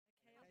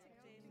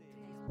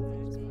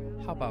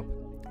Hubbub,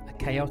 a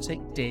chaotic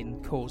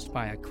din caused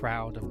by a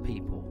crowd of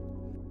people.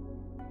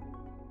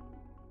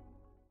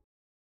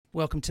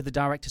 Welcome to the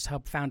Directors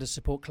Hub Founders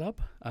Support Club,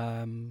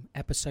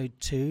 episode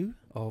 2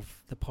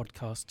 of the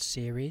podcast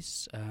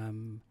series.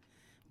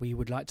 We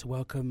would like to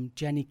welcome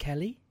Jenny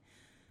Kelly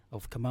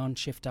of Command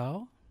Shift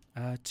R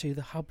to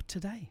the Hub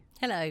today.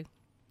 Hello.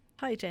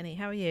 Hi Jenny,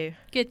 how are you?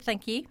 Good,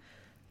 thank you.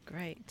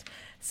 Great.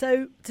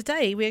 So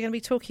today we're going to be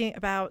talking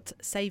about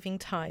saving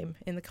time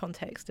in the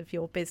context of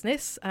your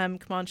business,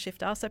 Command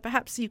Shift R. So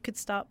perhaps you could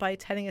start by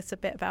telling us a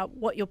bit about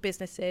what your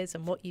business is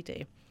and what you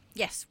do.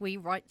 Yes, we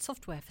write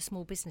software for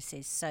small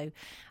businesses. So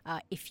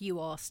if you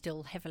are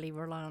still heavily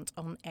reliant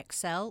on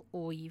Excel,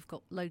 or you've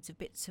got loads of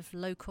bits of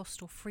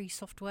low-cost or free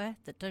software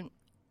that don't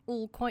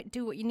all quite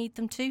do what you need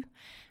them to,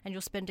 and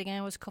you're spending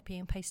hours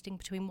copying and pasting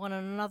between one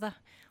and another,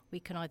 we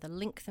can either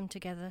link them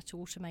together to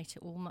automate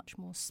it all much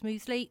more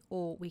smoothly,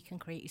 or we can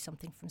create you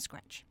something from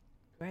scratch.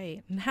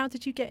 Great. And how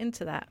did you get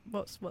into that?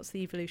 What's the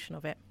evolution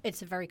of it?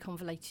 It's a very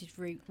convoluted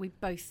route. We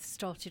both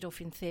started off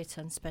in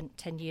theatre and spent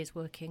 10 years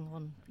working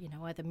on,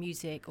 either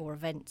music or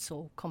events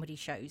or comedy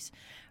shows.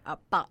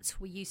 But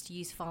we used to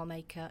use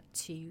FileMaker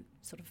to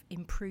sort of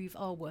improve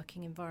our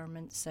working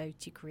environment, so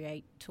to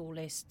create tour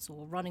lists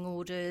or running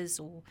orders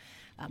or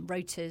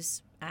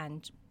rotas.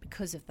 And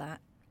because of that,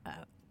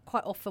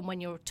 quite often when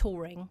you're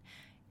touring,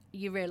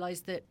 you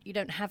realise that you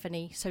don't have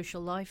any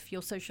social life.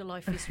 Your social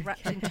life is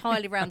wrapped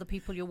entirely around the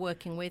people you're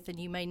working with, and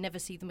you may never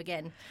see them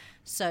again.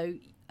 So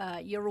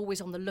you're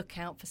always on the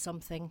lookout for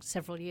something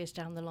several years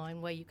down the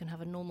line where you can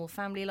have a normal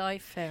family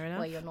life, Fair enough.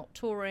 where you're not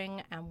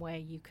touring, and where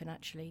you can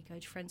actually go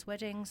to friends'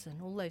 weddings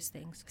and all those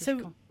things. So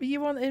were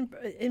you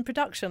in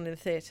production in the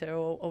theatre,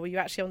 or were you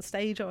actually on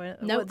stage? Or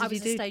no, what did I was you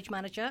do? a stage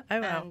manager,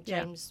 Oh, wow. and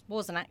James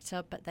was an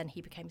actor, but then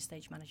he became a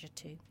stage manager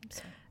too.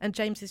 So. And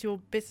James is your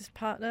business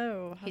partner,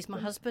 or He's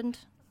my husband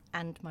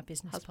and my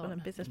business partner.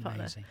 and business Amazing.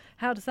 partner.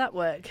 How does that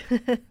work?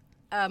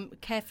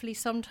 Carefully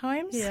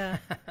sometimes. Yeah.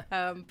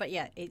 But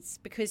yeah, it's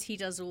because he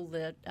does all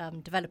the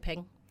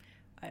developing.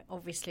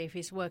 Obviously, if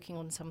he's working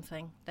on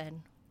something,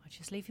 then I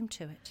just leave him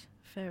to it.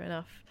 Fair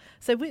enough.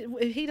 So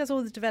he does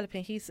all the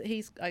developing.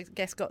 He's I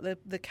guess got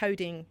the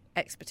coding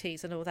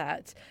expertise and all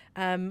that.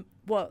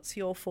 What's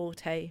your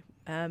forte?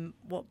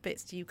 What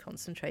bits do you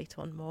concentrate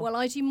on more? Well,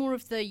 I do more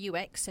of the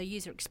UX, so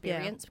user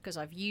experience, because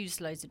I've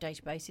used loads of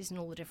databases in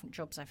all the different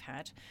jobs I've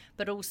had.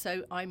 But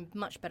also, I'm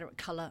much better at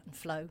colour and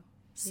flow.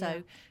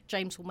 So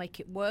James will make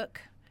it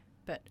work,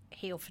 but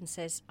he often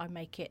says I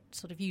make it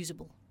sort of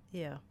usable.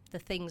 Yeah. The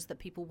things that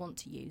people want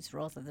to use,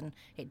 rather than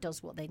it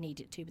does what they need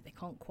it to, but they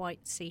can't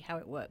quite see how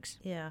it works.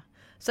 Yeah.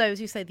 So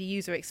as you say, the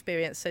user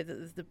experience, so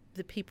that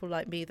the people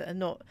like me that are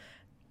not,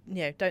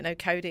 don't know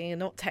coding and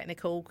not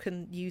technical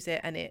can use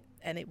it, and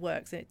it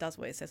works, and it does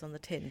what it says on the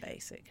tin,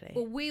 basically.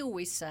 Well, we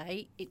always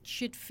say it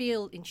should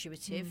feel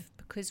intuitive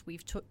because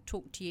we've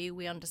talked to you.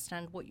 We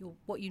understand what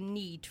you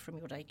need from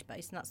your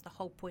database, and that's the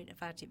whole point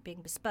about it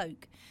being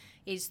bespoke,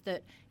 is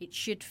that it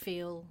should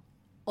feel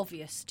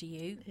obvious to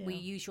you. Yeah. We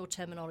use your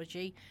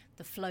terminology.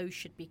 The flow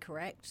should be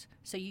correct,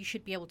 so you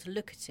should be able to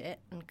look at it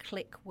and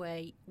click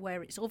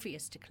where it's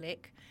obvious to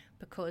click,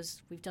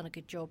 because we've done a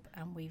good job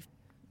and we've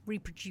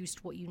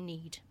reproduced what you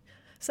need.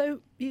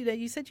 So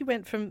you said you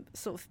went from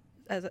sort of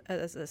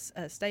as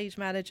a stage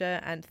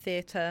manager and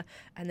theatre,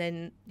 and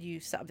then you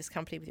set up this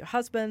company with your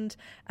husband.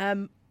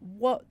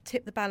 What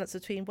tipped the balance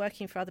between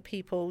working for other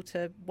people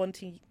to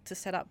wanting to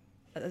set up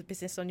a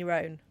business on your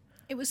own?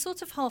 It was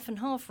sort of half and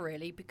half,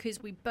 really,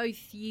 because we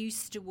both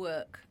used to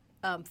work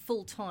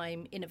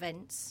full-time in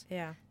events,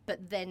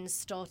 but then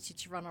started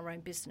to run our own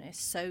business.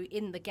 So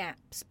in the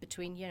gaps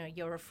between,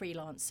 you're a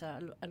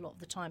freelancer a lot of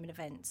the time in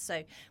events.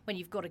 So when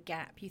you've got a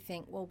gap, you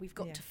think, well, we've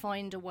got to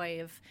find a way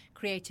of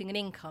creating an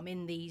income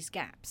in these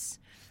gaps.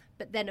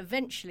 But then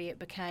eventually it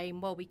became,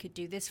 well, we could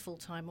do this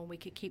full-time, and we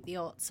could keep the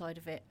art side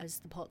of it as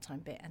the part-time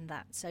bit. And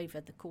that's over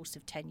the course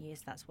of 10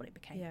 years, that's what it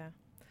became. Yeah.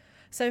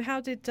 So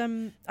how did,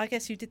 I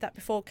guess you did that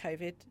before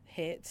COVID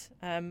hit,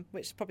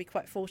 which is probably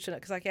quite fortunate,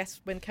 because I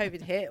guess when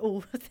COVID hit,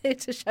 all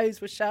theatre shows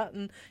were shut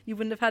and you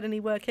wouldn't have had any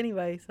work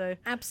anyway. So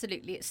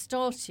absolutely. It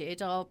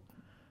started, our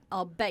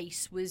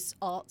base was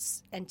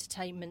arts,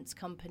 entertainment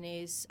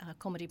companies,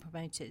 comedy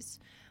promoters.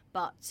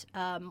 But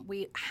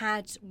we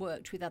had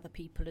worked with other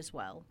people as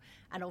well.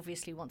 And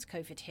obviously once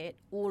COVID hit,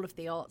 all of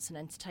the arts and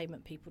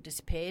entertainment people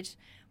disappeared.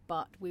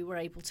 But we were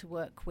able to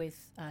work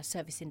with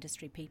service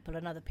industry people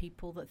and other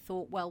people that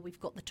thought, well, we've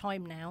got the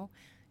time now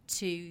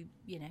to,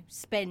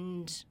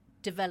 spend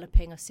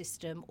developing a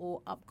system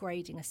or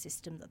upgrading a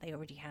system that they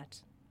already had.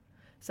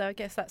 So I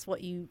guess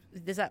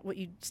is that what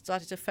you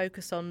started to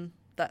focus on,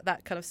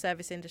 that kind of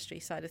service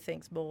industry side of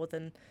things more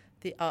than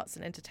the arts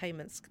and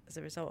entertainments as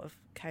a result of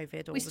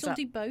COVID? Or we still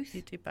do both.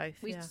 You do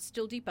both, We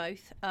still do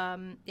both.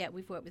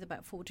 We've worked with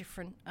about 4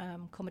 different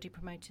comedy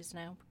promoters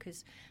now,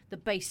 because the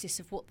basis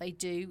of what they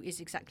do is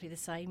exactly the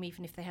same.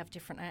 Even if they have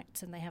different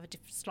acts and they have a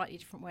slightly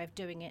different way of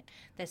doing it,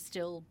 they're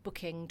still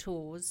booking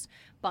tours.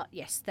 But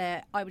yes,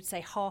 I would say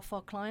half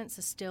our clients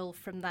are still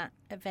from that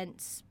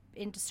events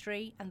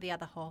industry, and the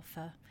other half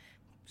are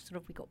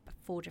we got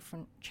 4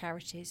 different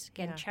charities.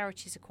 Again, Yeah.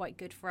 charities are quite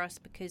good for us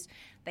because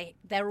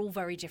they're all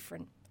very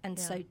different. And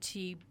so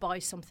to buy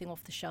something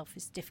off the shelf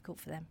is difficult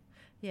for them.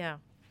 Yeah.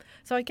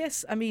 So I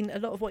guess, I mean, a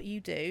lot of what you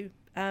do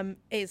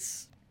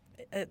is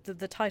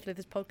the title of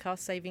this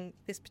podcast,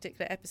 this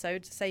particular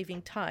episode,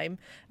 Saving Time.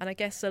 And I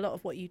guess a lot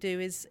of what you do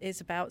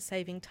is about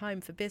saving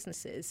time for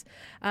businesses.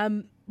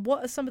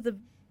 What are some of the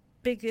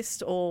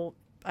biggest, or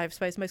I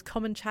suppose most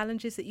common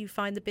challenges that you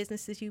find the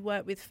businesses you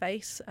work with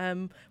face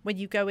when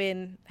you go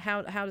in?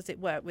 How does it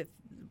work?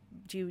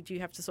 Do you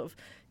have to sort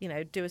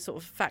of, do a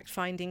sort of fact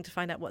finding to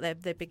find out what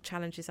their big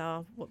challenges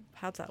are?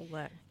 How does that all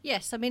work?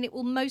 Yes, I mean, it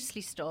will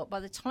mostly start by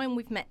the time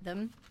we've met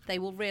them. They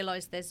will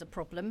realise there's a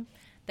problem.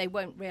 They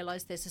won't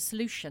realise there's a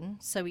solution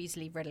so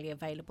easily, readily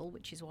available,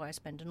 which is why I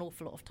spend an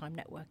awful lot of time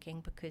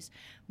networking, because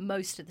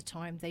most of the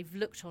time they've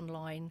looked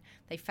online,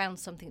 they found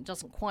something that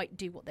doesn't quite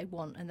do what they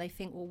want, and they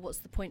think, well, what's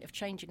the point of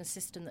changing a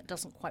system that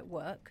doesn't quite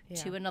work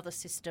to another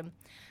system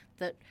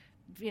that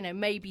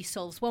maybe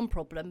solves one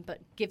problem but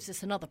gives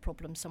us another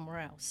problem somewhere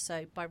else.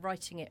 So by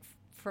writing it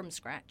from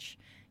scratch,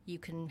 you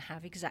can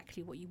have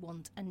exactly what you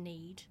want and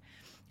need.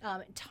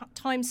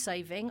 Time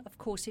saving, of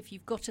course, if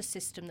you've got a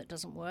system that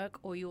doesn't work,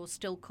 or you're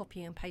still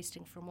copying and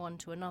pasting from one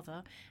to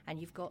another,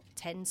 and you've got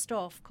 10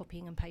 staff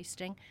copying and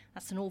pasting,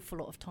 that's an awful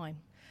lot of time.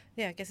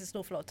 Yeah, I guess it's an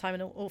awful lot of time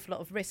and an awful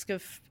lot of risk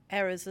of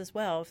errors as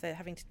well if they're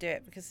having to do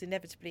it, because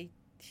inevitably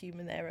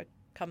human error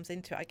comes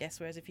into it, I guess,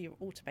 whereas if you're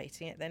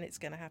automating it, then it's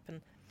going to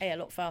happen A, a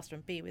lot faster,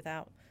 and B,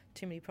 without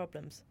too many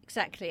problems.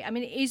 Exactly. I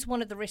mean, it is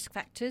one of the risk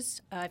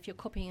factors. If you're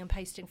copying and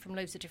pasting from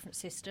loads of different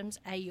systems,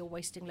 A, you're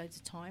wasting loads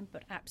of time,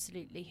 but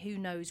absolutely, who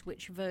knows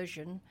which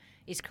version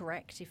is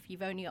correct? If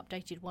you've only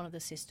updated one of the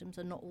systems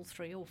and not all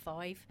 3 or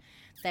 5,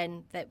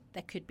 then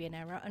there could be an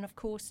error. And of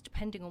course,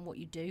 depending on what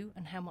you do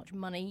and how much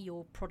money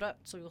your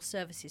products or your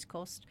services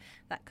cost,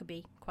 that could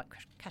be quite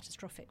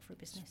catastrophic for a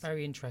business. It's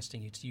very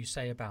interesting you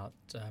say about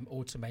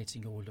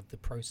automating all of the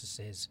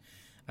processes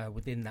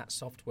within that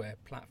software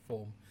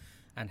platform,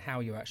 and how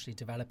you're actually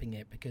developing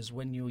it, because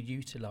when you're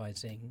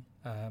utilising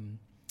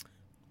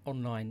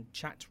online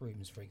chat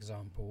rooms, for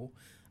example,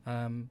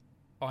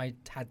 I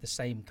had the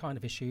same kind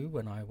of issue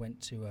when I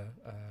went to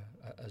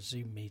a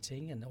Zoom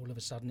meeting, and all of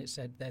a sudden it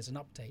said there's an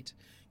update,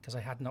 because I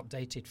hadn't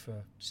updated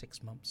for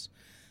 6 months.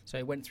 So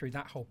it went through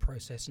that whole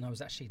process, and I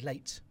was actually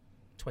late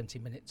 20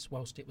 minutes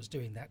whilst it was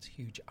doing that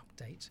huge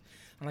update.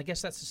 And I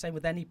guess that's the same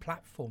with any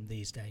platform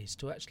these days,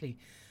 to actually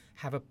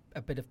have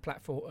a bit of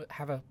platform,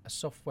 have a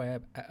software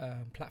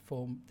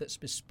platform that's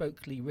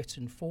bespokely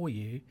written for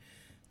you,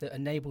 that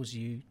enables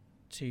you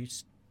to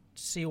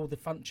see all the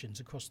functions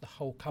across the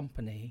whole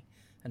company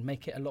and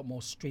make it a lot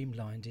more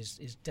streamlined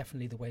is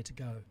definitely the way to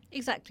go.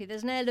 Exactly.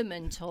 There's an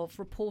element of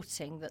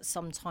reporting that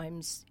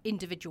sometimes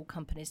individual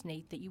companies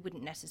need that you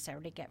wouldn't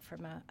necessarily get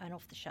from an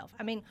off-the-shelf.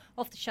 I mean,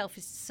 off-the-shelf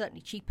is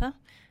certainly cheaper,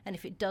 and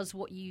if it does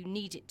what you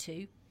need it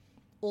to,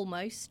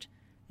 almost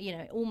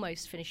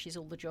finishes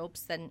all the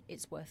jobs, then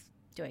it's worth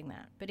doing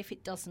that. But if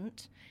it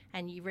doesn't,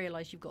 and you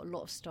realise you've got a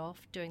lot of staff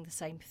doing the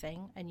same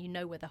thing, and you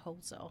know where the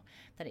holes are,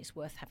 then it's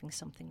worth having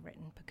something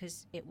written,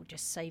 because it will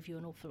just save you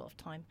an awful lot of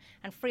time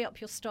and free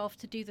up your staff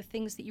to do the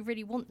things that you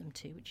really want them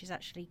to, which is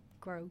actually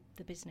grow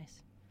the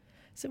business.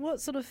 So what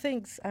sort of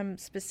things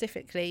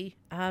specifically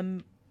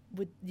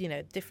would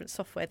different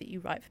software that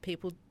you write for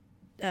people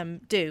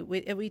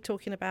do? Are we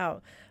talking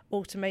about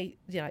automate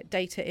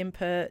data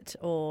input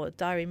or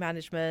diary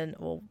management,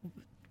 or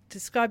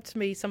describe to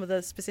me some of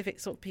the specific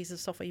sort of pieces of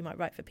software you might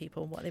write for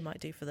people and what they might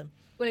do for them?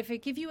 Well, if I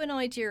give you an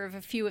idea of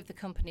a few of the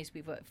companies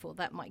we work for,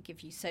 that might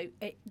give you. So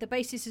the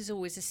basis is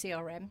always a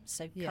CRM,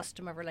 so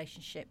customer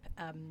relationship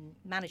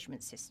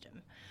management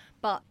system.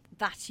 But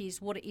that is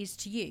what it is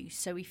to you.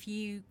 So if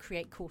you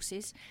create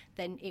courses,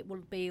 then it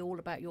will be all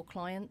about your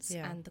clients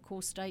and the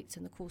course dates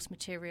and the course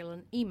material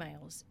and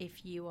emails.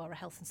 If you are a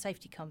health and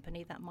safety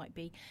company, that might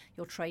be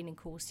your training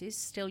courses,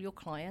 still your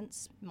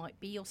clients, might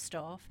be your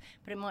staff,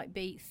 but it might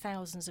be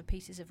thousands of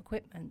pieces of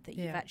equipment that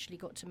you've actually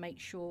got to make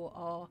sure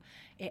are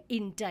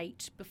in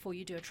date before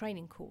you do a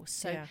training course.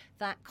 So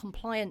that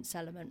compliance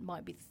element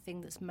might be the thing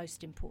that's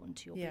most important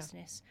to your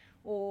business.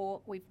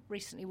 Or we've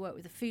recently worked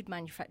with a food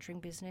manufacturing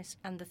business,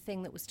 and the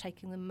thing that was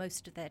taking them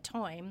most of their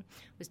time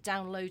was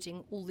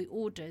downloading all the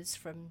orders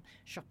from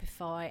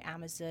Shopify,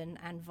 Amazon,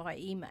 and via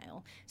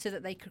email so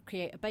that they could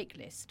create a bake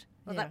list.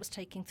 Well, that was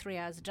taking 3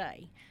 hours a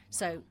day.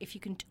 So if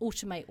you can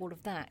automate all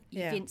of that,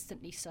 you've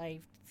instantly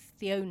saved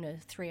the owner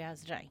 3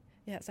 hours a day.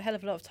 Yeah, it's a hell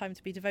of a lot of time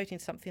to be devoting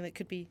to something that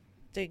could be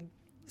doing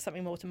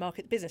something more to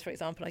market the business, for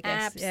example, I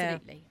guess.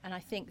 Absolutely. And I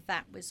think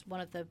that was one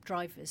of the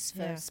drivers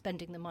for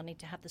spending the money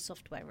to have the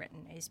software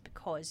written, is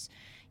because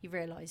you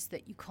realise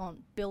that you can't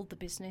build the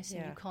business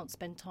and you can't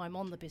spend time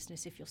on the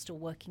business if you're still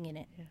working in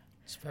it. Yeah.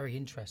 It's very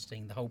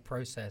interesting, the whole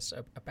process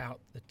about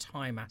the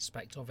time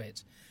aspect of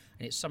it.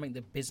 And it's something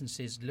that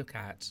businesses look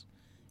at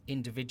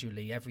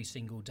individually every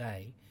single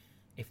day.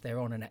 If they're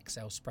on an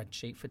Excel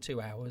spreadsheet for 2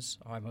 hours,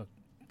 I'm a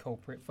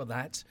culprit for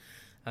that.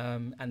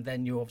 And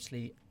then you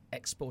obviously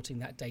exporting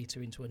that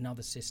data into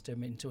another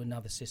system,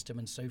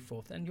 and so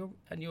forth. And you're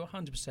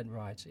 100%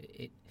 right.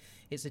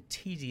 It's a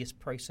tedious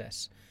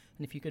process,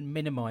 and if you can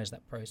minimise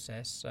that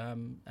process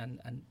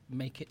and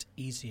make it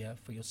easier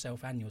for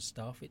yourself and your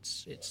staff,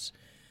 it's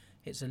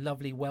a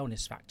lovely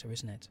wellness factor,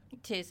 isn't it?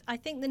 It is. I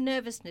think the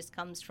nervousness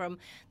comes from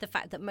the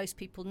fact that most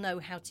people know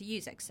how to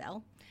use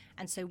Excel,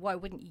 and so why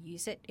wouldn't you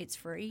use it? It's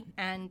free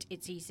and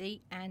it's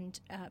easy, and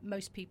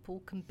most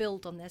people can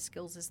build on their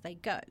skills as they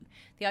go.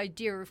 The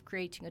idea of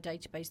creating a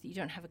database that you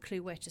don't have a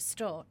clue where to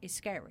start is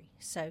scary,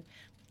 so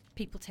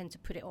people tend to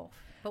put it off.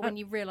 But when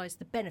you realise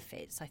the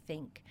benefits, I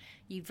think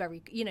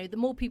the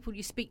more people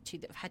you speak to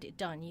that have had it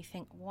done, you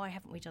think, why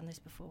haven't we done this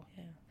before?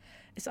 Yeah.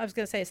 I was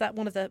going to say, is that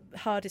one of the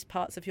hardest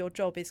parts of your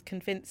job, is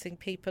convincing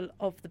people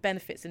of the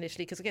benefits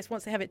initially? Because I guess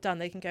once they have it done,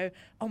 they can go,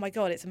 oh my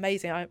God, it's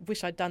amazing. I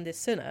wish I'd done this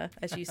sooner,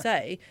 as you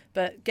say.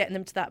 But getting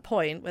them to that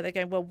point where they're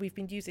going, well, we've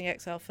been using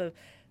Excel for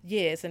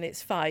years and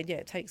it's fine. Yeah,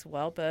 it takes a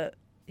while, but,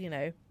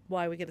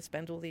 why are we going to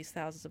spend all these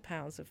thousands of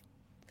pounds of,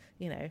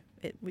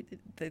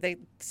 they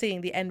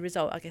seeing the end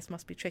result, I guess,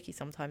 must be tricky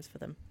sometimes for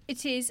them.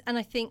 It is, and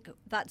I think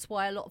that's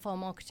why a lot of our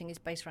marketing is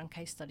based around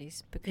case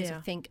studies, because I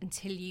think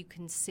until you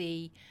can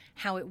see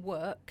how it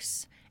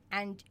works,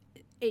 and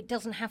it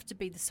doesn't have to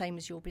be the same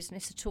as your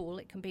business at all,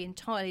 it can be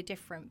entirely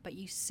different, but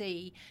you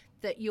see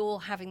that you're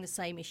having the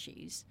same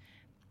issues.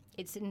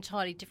 It's an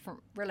entirely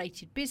different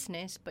related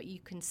business, but you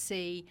can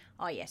see,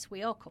 yes,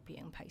 we are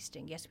copying and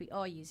pasting. Yes, we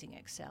are using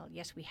Excel.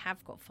 Yes, we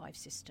have got 5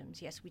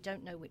 systems. Yes, we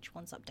don't know which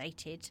one's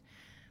updated.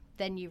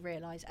 Then you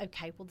realise,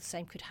 okay, well, the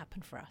same could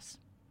happen for us.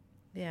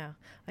 Yeah,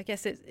 I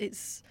guess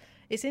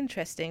it's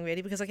interesting,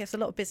 really, because I guess a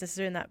lot of businesses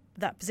are in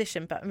that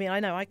position. But I mean, I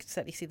know I could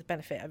certainly see the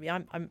benefit. I mean,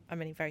 I'm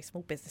in a very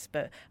small business,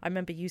 but I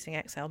remember using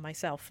Excel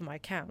myself for my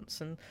accounts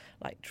and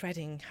like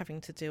dreading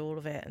having to do all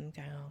of it and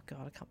going, oh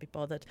God, I can't be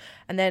bothered.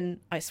 And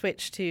then I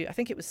switched to, I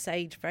think it was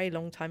Sage, a very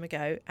long time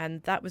ago,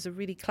 and that was a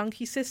really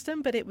clunky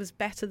system, but it was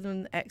better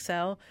than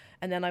Excel.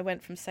 And then I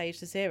went from Sage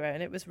to Xero,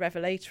 and it was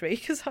revelatory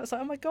because I was like,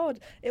 oh my God,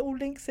 it all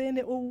links in,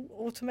 it all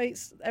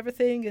automates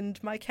everything,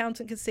 and my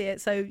accountant can see it.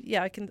 So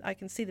yeah, I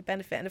can see the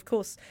benefit. And of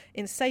course,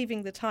 in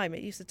saving the time,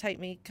 it used to take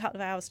me a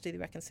couple of hours to do the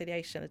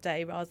reconciliation a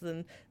day rather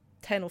than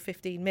 10 or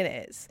 15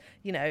 minutes,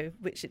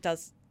 which it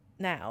does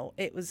now.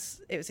 It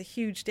was a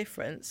huge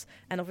difference,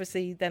 and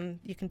obviously then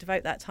you can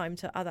devote that time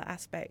to other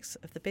aspects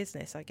of the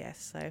business, I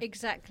guess. So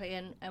exactly,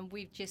 and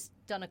we've just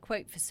done a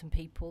quote for some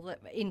people that,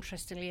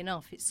 interestingly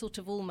enough, it's sort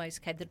of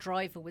almost the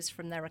driver was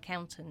from their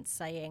accountant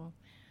saying,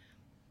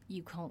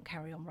 you can't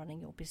carry on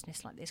running your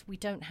business like this. We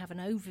don't have an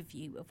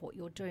overview of what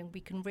you're doing.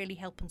 We can really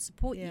help and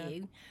support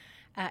you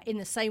in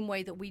the same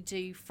way that we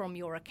do from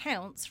your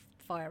accounts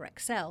via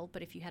Excel.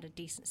 But if you had a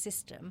decent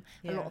system,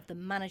 a lot of the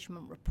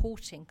management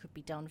reporting could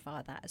be done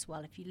via that as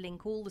well. If you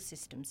link all the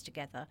systems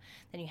together,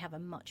 then you have a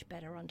much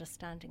better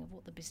understanding of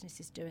what the business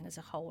is doing as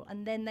a whole.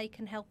 And then they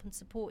can help and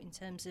support in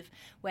terms of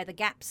where the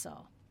gaps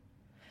are.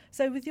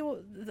 So with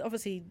your,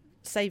 obviously,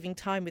 saving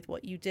time with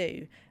what you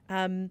do,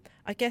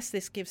 I guess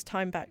this gives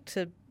time back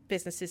to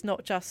businesses,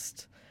 not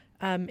just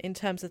in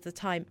terms of the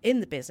time in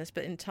the business,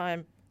 but in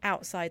time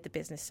outside the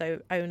business,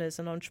 so owners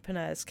and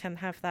entrepreneurs can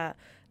have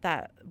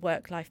that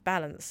work-life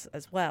balance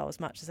as well, as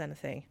much as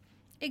anything.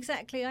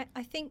 Exactly.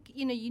 I think,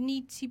 you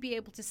need to be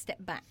able to step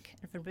back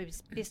from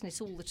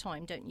business all the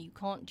time, don't you? You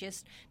can't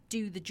just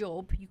do the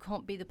job. You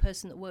can't be the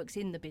person that works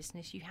in the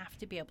business. You have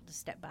to be able to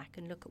step back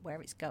and look at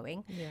where it's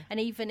going. Yeah. And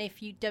even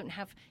if you don't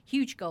have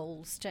huge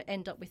goals to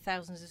end up with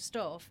thousands of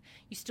staff,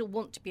 you still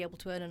want to be able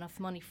to earn enough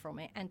money from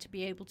it and to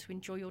be able to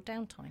enjoy your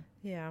downtime.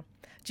 Yeah.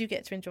 Do you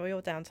get to enjoy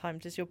your downtime?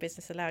 Does your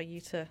business allow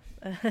you to...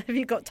 have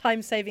you got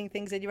time-saving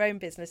things in your own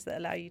business that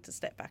allow you to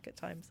step back at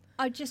times?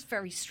 I'm just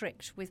very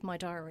strict with my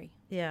diary.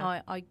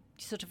 Yeah. I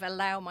sort of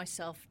allow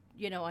myself,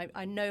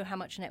 I know how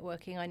much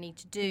networking I need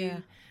to do,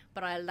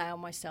 but I allow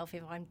myself,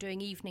 if I'm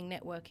doing evening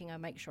networking, I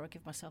make sure I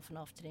give myself an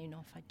afternoon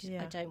off.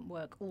 I don't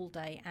work all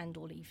day and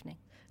all evening.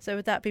 So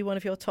would that be one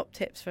of your top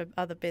tips for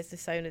other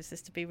business owners,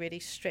 is to be really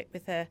strict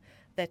with their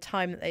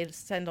time that they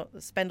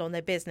spend on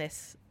their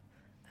business?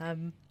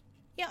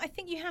 Yeah, I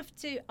think you have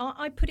to.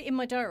 I put it in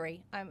my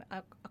diary.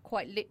 I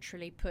quite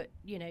literally put,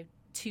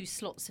 2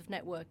 slots of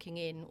networking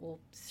in, or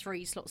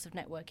 3 slots of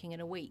networking in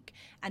a week.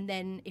 And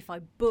then if I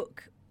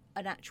book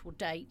an actual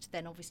date,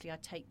 then obviously I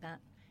take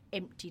that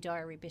empty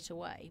diary bit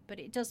away. But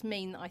it does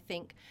mean that I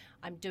think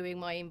I'm doing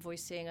my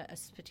invoicing at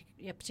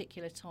a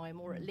particular time,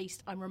 or at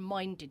least I'm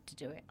reminded to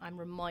do it. I'm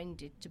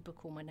reminded to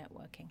book all my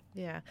networking.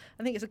 Yeah,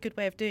 I think it's a good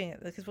way of doing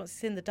it, because once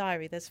it's in the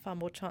diary, there's far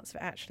more chance of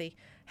it actually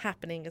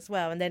happening as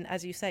well. And then,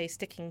 as you say,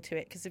 sticking to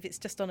it, because if it's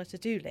just on a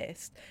to-do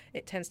list,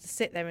 it tends to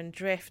sit there and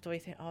drift, or you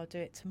think, I'll do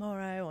it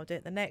tomorrow, or I'll do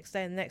it the next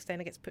day, and the next day,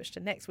 and it gets pushed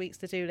to next week's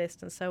to-do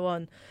list, and so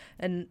on.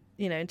 And,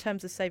 in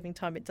terms of saving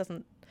time, it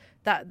doesn't...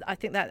 I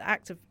think that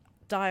act of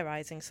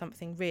diarising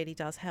something really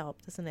does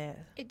help, doesn't it?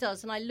 It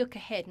does, and I look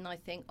ahead and I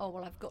think, oh,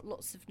 well, I've got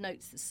lots of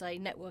notes that say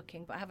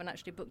networking, but I haven't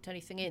actually booked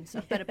anything in, so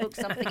I better book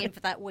something in for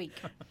that week.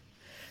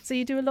 So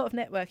you do a lot of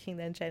networking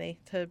then, Jenny,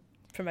 to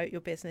promote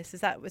your business?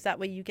 Is that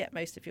where you get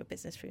most of your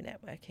business, through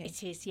networking?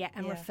 It is, yeah,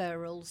 and Yeah.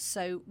 referrals.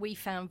 So we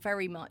found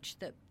very much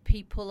that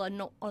people are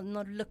not on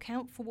the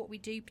lookout for what we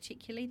do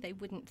particularly. They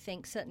wouldn't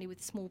think, certainly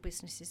with small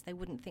businesses, they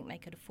wouldn't think they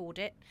could afford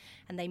it.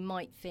 And they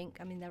might think,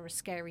 I mean, there are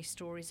scary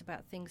stories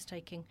about things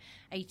taking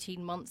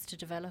 18 months to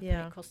develop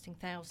Yeah. and it costing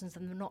thousands,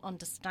 and they're not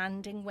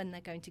understanding when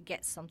they're going to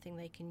get something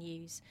they can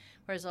use.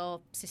 Whereas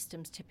our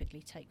systems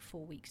typically take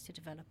 4 weeks to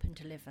develop and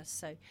deliver.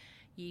 So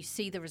you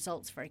see the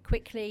results very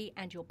quickly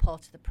and you're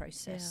part of the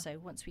process. Yeah. So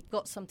once we've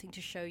got something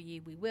to show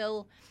you, we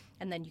will,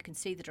 and then you can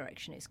see the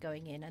direction it's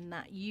going in, and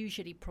that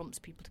usually prompts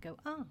people to go,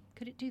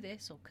 could it do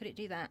this or could it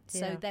do that?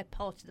 Yeah. So they're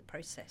part of the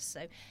process.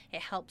 So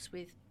it helps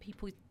with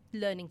people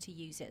learning to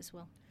use it as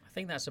well. I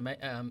think that's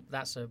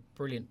a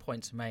brilliant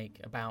point to make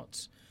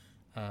about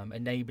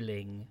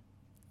enabling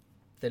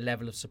the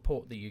level of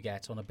support that you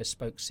get on a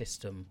bespoke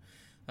system,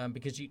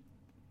 because you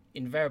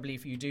invariably,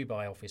 if you do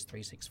buy Office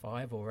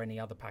 365 or any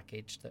other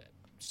package that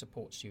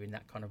supports you in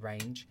that kind of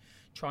range,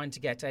 trying to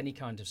get any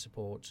kind of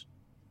support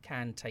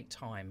can take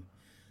time.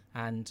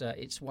 And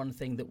it's one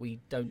thing that we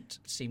don't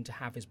seem to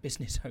have as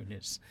business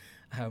owners.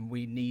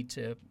 We need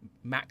to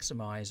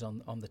maximise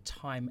on the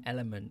time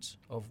element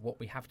of what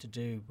we have to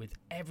do with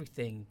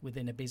everything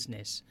within a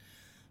business,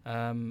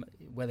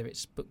 whether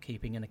it's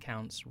bookkeeping and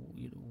accounts,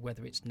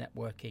 whether it's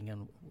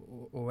networking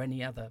or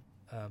any other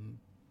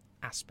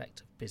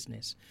aspect of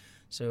business.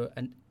 So,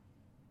 and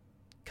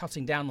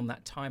cutting down on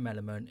that time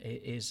element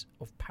is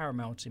of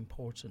paramount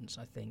importance,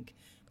 I think,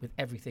 with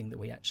everything that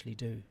we actually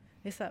do.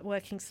 It's that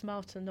working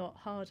smarter, not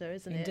harder,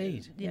 isn't it?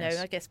 Indeed, You yes.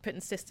 know, I guess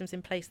putting systems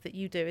in place that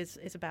you do is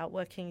about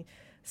working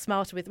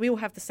smarter with. We all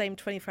have the same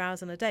 24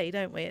 hours in a day,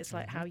 don't we? It's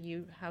like how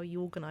you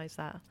organise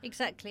that.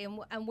 Exactly,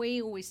 and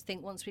we always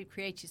think once we've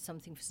created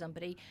something for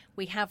somebody,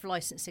 we have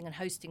licensing and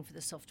hosting for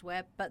the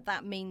software, but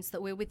that means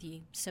that we're with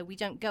you, so we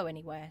don't go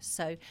anywhere.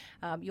 So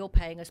you're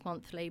paying us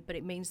monthly, but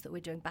it means that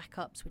we're doing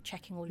backups, we're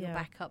checking all your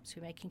backups,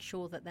 we're making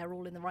sure that they're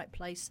all in the right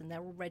place and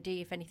they're all ready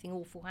if anything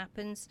awful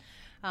happens.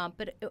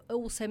 But it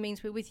also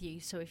means we're with you,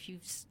 so if you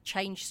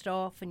change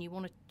staff and you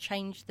want to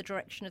change the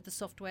direction of the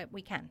software,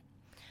 we can.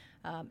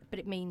 But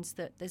it means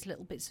that there's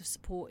little bits of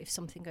support if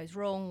something goes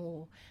wrong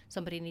or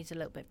somebody needs a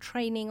little bit of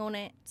training on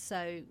it.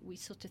 So we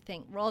sort of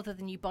think, rather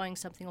than you buying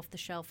something off the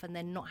shelf and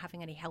then not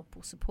having any help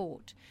or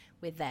support,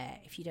 we're there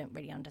if you don't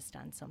really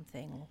understand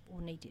something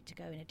or need it to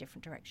go in a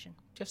different direction.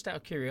 Just out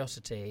of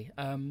curiosity,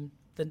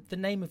 the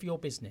name of your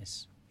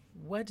business,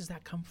 where does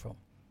that come from?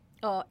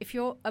 If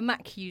you're a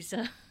Mac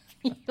user,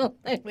 you'll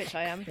know. Which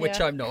I am.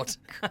 Which I'm not.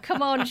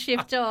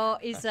 Command-Shift-R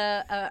is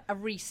a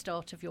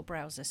restart of your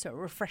browser, so it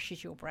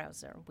refreshes your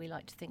browser. We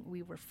like to think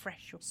we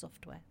refresh your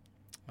software.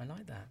 I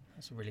like that.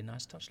 That's a really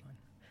nice touchline.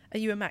 Are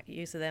you a Mac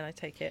user then, I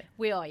take it?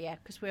 We are, yeah,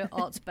 because we're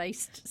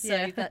arts-based,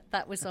 so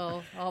that was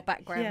our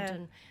background. Yeah.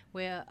 And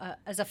we're,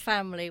 as a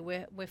family,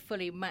 we're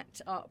fully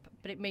Mac'd up,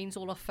 but it means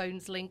all our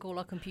phones link, all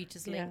our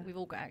computers link. Yeah. We've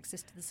all got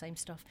access to the same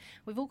stuff.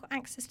 We've all got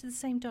access to the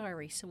same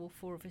diary, so all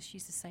four of us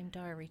use the same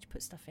diary to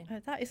put stuff in.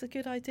 That is a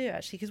good idea,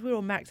 actually, because we're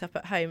all Mac'd up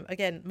at home.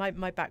 Again, my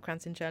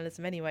background's in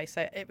journalism anyway,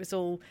 so it was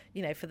all,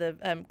 for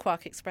the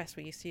Quark Express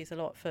we used to use a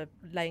lot for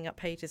laying up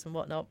pages and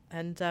whatnot.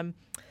 And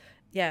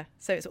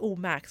so it's all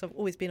Mac. So I've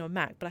always been on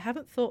Mac, but I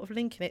haven't thought of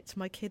linking it to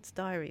my kids'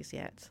 diaries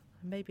yet.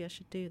 Maybe I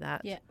should do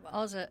that. Yeah,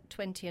 ours are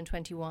 20 and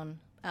 21.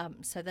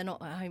 So they're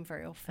not at home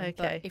very often. Okay.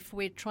 But if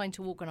we're trying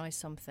to organise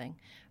something,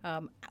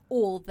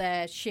 all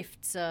their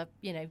shifts are,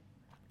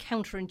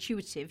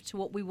 counterintuitive to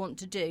what we want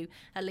to do,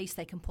 at least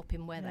they can pop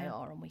in where they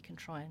are and we can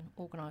try and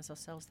organise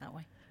ourselves that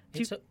way.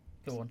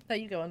 Go on. Oh,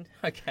 you go on.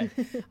 Okay.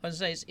 I was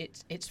going to say,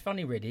 it's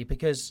funny, really,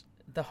 because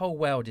the whole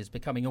world is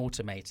becoming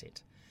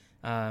automated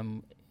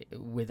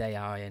with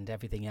AI and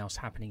everything else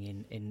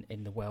happening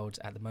in the world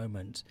at the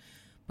moment.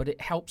 But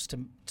it helps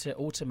to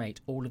automate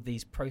all of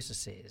these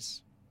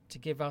processes to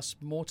give us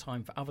more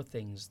time for other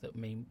things that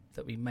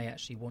we may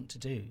actually want to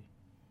do.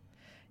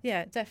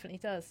 Yeah, it definitely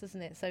does,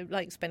 doesn't it? So,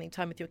 like spending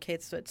time with your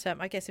kids. But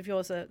I guess if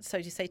yours are, so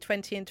do you say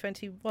 20 and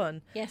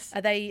 21? Yes.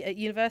 Are they at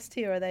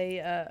university or are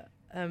they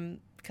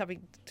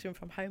coming to and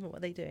from home, or what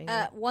are they doing?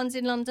 One's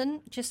in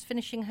London, just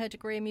finishing her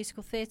degree in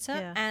musical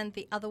theatre, and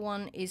the other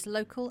one is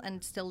local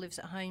and still lives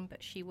at home,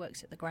 but she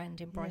works at the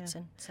Grand in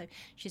Brighton. So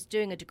she's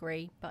doing a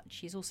degree, but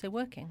she's also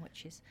working,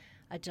 which is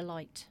a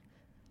delight.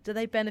 Do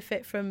they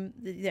benefit from,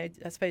 I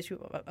suppose,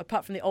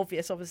 apart from the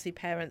obvious, obviously,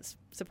 parents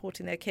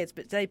supporting their kids,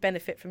 but do they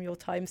benefit from your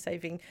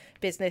time-saving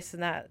business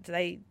and that? Do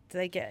they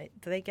get it?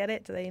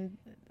 Do they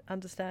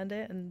understand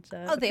it? And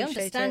they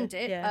understand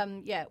it.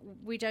 Yeah.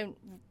 We don't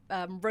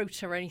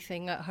rotor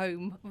anything at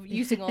home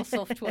using our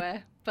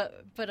software,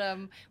 but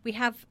we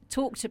have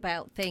talked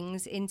about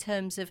things in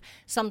terms of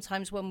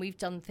sometimes when we've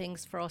done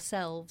things for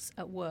ourselves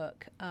at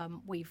work,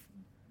 we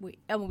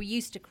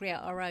used to create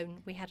our own.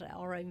 We had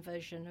our own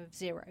version of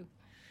Xero.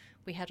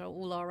 We had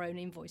all our own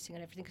invoicing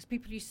and everything, because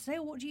people used to say,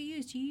 "Oh, what do you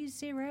use? Do you use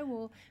Xero?"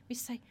 Or we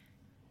say,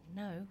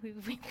 No,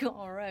 we've got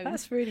our own.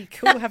 That's really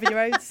cool, having your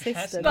own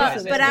system.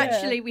 nice, But yeah.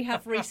 actually, we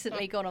have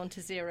recently gone on to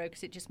Xero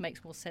because it just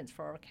makes more sense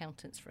for our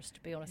accountants for us to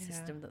be on a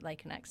system that they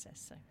can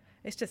access. So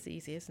it's just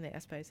easy, isn't it? I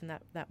suppose in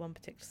that one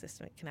particular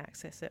system, it can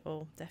access it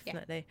all.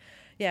 Definitely,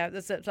 yeah.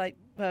 There's like.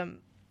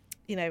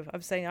 I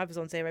was saying I was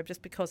on Xero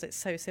just because it's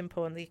so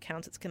simple and the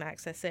accountants can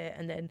access it,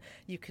 and then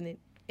you can,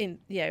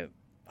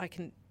 I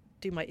can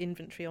do my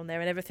inventory on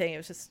there and everything.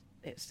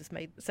 It's just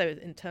made so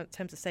in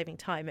terms of saving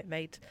time, it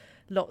made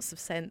lots of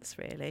sense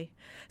really.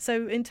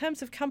 So in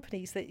terms of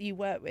companies that you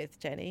work with,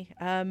 Jenny,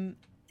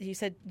 you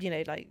said,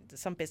 like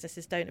some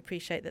businesses don't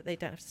appreciate that they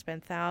don't have to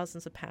spend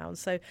thousands of pounds.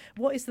 So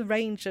what is the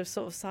range of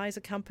sort of size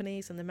of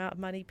companies and the amount of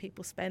money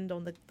people spend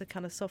on the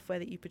kind of software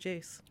that you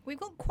produce? we've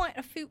got quite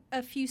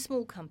a few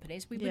small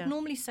companies. We would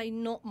normally say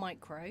not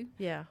micro,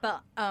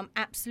 but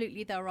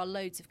absolutely there are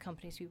loads of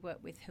companies we work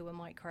with who are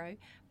micro.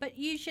 But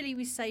usually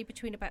we say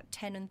between about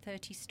 10 and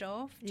 30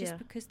 staff, just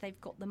because they've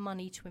got the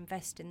money to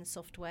invest in the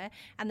software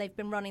and they've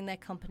been running their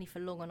company for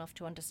long enough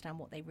to understand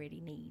what they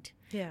really need.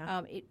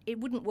 It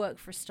wouldn't work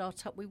for a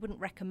startup. We wouldn't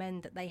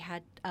recommend that they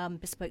had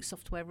bespoke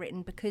software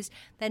written because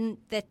then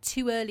they're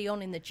too early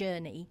on in the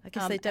journey. I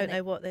guess they don't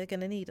know what they're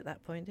going to need at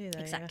that point, do they?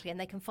 Exactly, and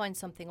they can find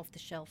something off the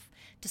shelf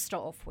to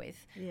start off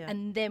with.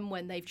 And then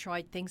when they've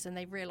tried things and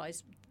they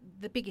realise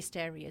the biggest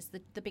areas,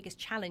 the biggest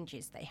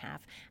challenges they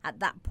have, at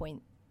that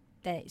point,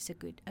 then it's a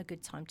good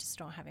time to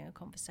start having a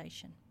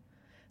conversation.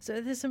 So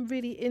there's some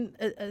really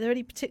are there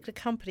any particular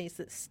companies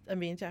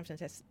you don't have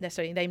to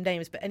necessarily name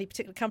names, but any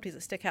particular companies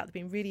that stick out that have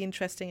been really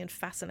interesting and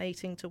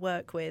fascinating to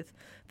work with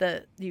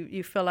that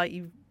you feel like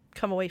you've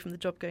come away from the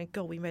job going,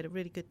 God, we made a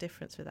really good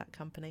difference with that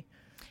company?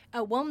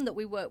 One that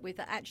we work with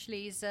that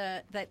actually is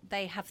that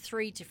they have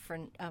 3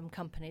 different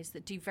companies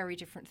that do very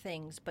different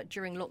things. But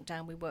during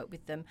lockdown, we worked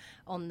with them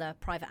on the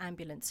private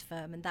ambulance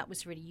firm, and that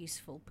was really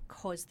useful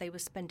because they were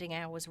spending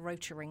hours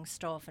rotoring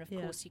staff. And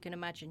of course, you can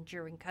imagine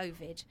during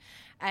COVID,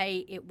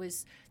 it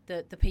was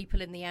the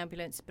people in the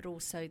ambulance, but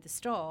also the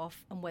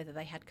staff, and whether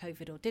they had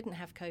COVID or didn't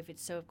have COVID.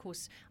 So of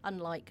course,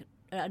 unlike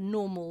a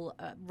normal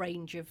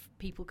range of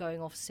people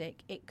going off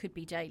sick, it could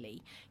be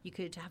daily. You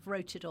could have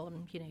rotated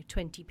on,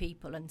 20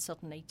 people and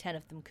suddenly 10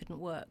 of them couldn't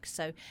work.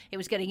 So it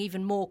was getting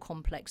even more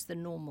complex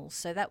than normal.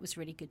 So that was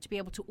really good to be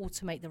able to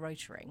automate the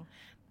rotoring.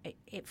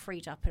 It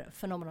freed up a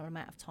phenomenal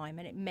amount of time,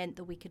 and it meant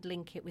that we could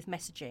link it with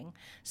messaging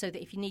so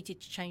that if you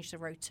needed to change the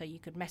rotor, you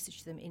could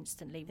message them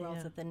instantly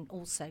rather than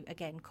also,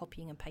 again,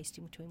 copying and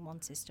pasting between one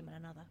system and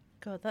another.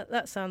 God,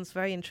 that sounds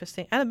very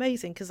interesting and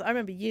amazing, because I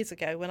remember years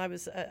ago when I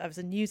was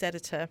a news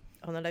editor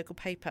on a local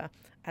paper,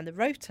 and the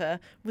rotor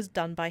was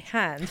done by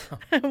hand.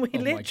 And we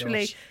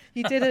literally,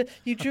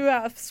 you drew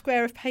out a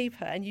square of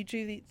paper and you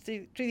drew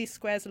these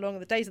squares along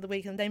the days of the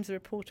week and the names of the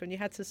reporter, and you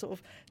had to sort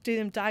of do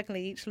them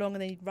diagonally each long,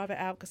 and then you'd rub it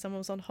out because someone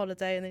was on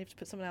holiday, and then you have to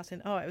put someone else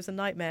in. Oh, it was a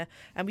nightmare.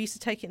 And we used to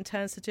take it in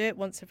turns to do it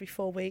once every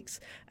 4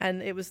 weeks,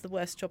 and it was the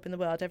worst job in the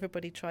world.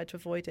 Everybody tried to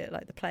avoid it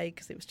like the plague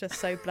because it was just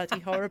so bloody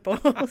horrible.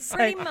 So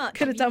pretty much.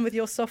 Could have done with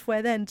your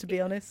software then, to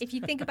be honest. If you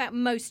think about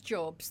most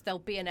jobs, there'll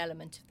be an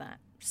element of that.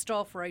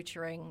 Staff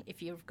rotoring,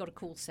 if you've got a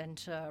call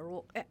centre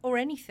or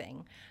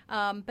anything.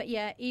 But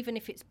yeah, even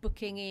if it's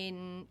booking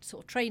in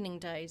sort of training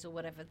days or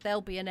whatever,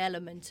 there'll be an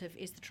element of,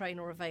 is the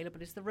trainer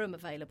available, is the room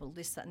available,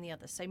 this, that and the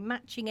other. So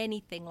matching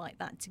anything like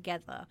that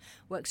together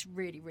works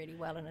really, really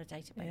well in a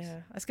database.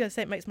 Yeah, I was going to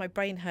say it makes my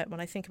brain hurt when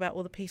I think about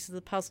all the pieces of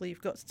the puzzle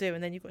you've got to do,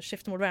 and then you've got to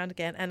shift them around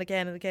again and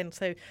again and again.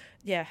 So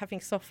yeah,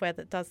 having software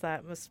that does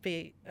that must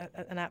be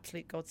an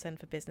absolute godsend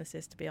for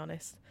businesses, to be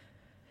honest.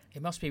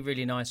 It must be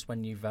really nice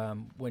when you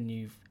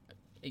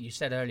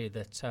said earlier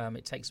that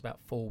it takes about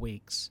 4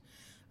 weeks,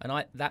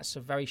 and that's a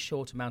very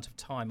short amount of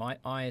time.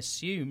 I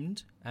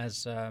assumed,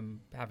 as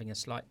having a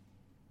slight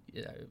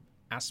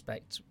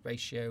aspect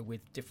ratio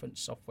with different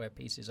software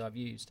pieces I've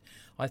used,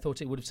 I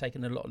thought it would have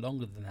taken a lot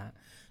longer than that.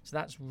 So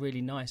that's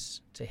really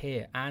nice to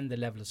hear, and the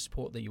level of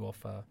support that you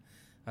offer,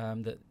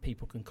 that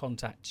people can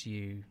contact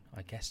you,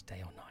 I guess,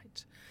 day or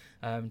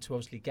night, to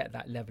obviously get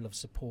that level of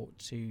support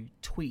to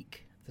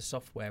tweak the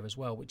software as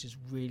well, which is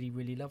really,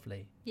 really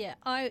lovely. Yeah,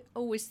 I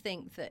always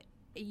think that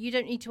you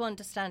don't need to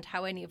understand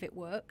how any of it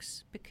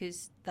works,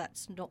 because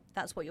that's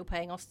what you're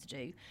paying us to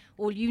do.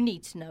 All you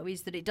need to know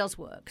is that it does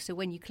work. So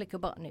when you click a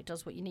button, it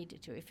does what you need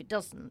it to. If it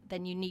doesn't,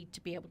 then you need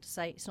to be able to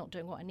say it's not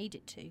doing what I need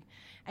it to.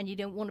 And you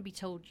don't want to be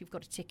told you've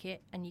got a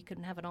ticket and you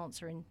can have an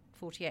answer in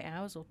 48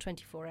 hours or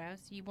 24 hours.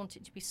 You want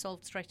it to be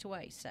solved straight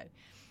away. So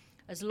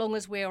as long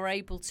as we are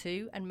able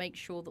to and make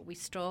sure that we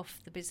staff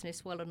the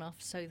business well enough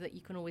so that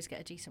you can always get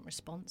a decent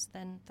response,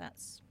 then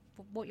that's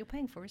what you're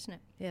paying for, isn't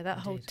it? Yeah, that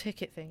whole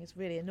ticket thing is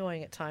really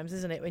annoying at times,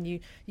 isn't it? When you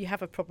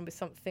have a problem with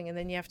something and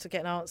then you have to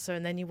get an answer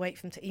and then you wait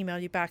for them to email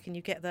you back and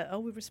you get the,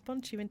 we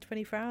respond to you in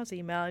 24 hours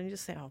email, and you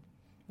just say,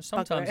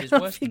 sometimes it's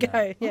worse than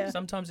that. Yeah.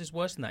 Sometimes it's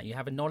worse than that. You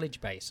have a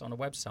knowledge base on a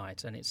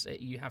website, and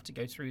you have to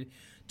go through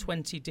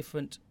 20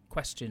 different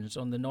questions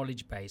on the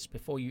knowledge base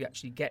before you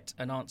actually get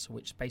an answer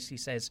which basically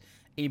says,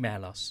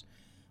 email us.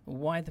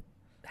 Why the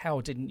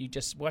hell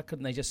why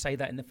couldn't they just say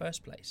that in the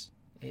first place?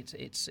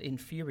 It's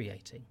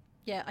infuriating.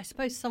 Yeah, I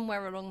suppose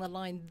somewhere along the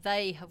line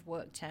they have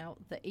worked out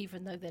that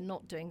even though they're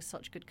not doing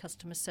such good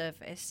customer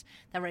service,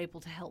 they're able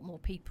to help more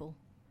people.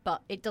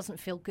 But it doesn't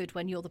feel good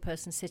when you're the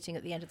person sitting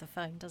at the end of the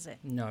phone, does it?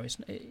 No,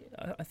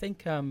 I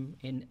think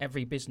in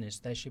every business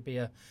there should be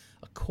a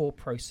core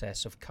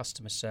process of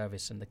customer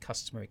service and the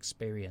customer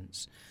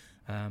experience.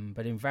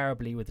 But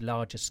invariably with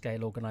larger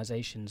scale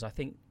organisations, I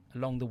think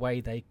along the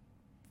way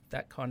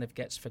that kind of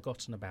gets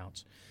forgotten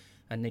about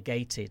and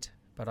negated.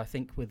 But I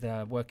think with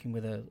working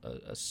with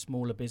a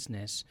smaller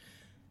business,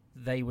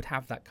 they would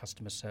have that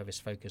customer service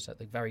focus at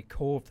the very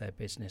core of their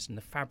business and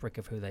the fabric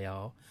of who they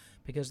are,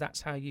 because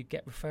that's how you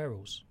get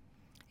referrals.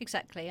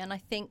 Exactly, and I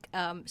think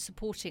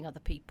supporting other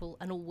people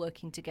and all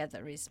working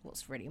together is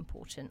what's really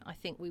important. I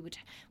think we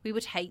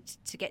would hate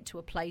to get to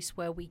a place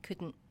where we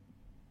couldn't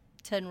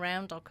turn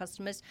around our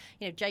customers.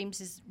 You know, James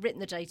has written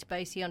the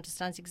database, he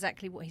understands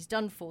exactly what he's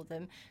done for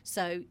them,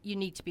 so you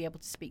need to be able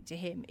to speak to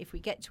him. If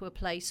we get to a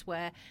place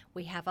where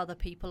we have other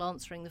people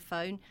answering the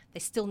phone, they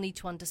still need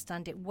to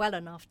understand it well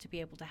enough to be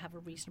able to have a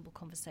reasonable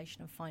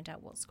conversation and find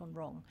out what's gone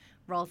wrong,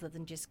 rather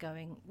than just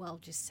going, well,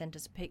 just send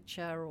us a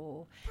picture,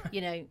 or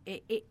you know,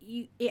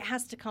 it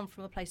has to come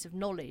from a place of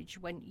knowledge.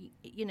 When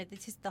you know,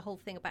 this is the whole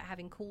thing about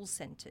having call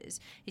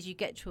centres, is you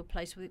get to a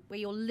place where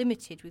you're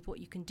limited with what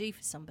you can do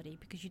for somebody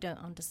because you don't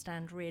understand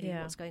really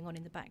what's going on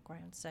in the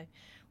background. So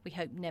we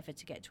hope never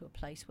to get to a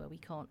place where we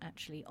can't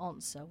actually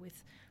answer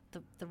with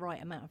the right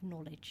amount of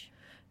knowledge.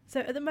 So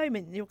at the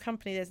moment in your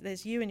company,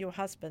 there's you and your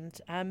husband.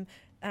 Are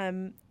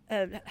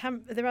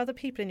there other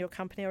people in your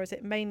company, or is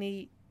it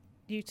mainly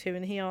you two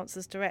and he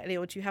answers directly,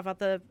 or do you have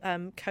other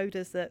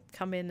coders that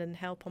come in and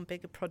help on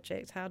bigger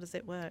projects? How does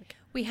it work?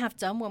 We have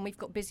done when we've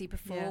got busy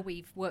before. Yeah.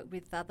 We've worked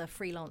with other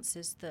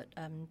freelancers that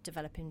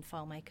develop in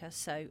FileMaker,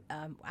 so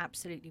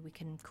absolutely we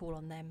can call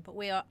on them. But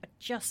we are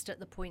just at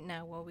the point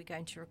now where we're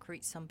going to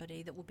recruit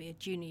somebody that will be a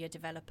junior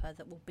developer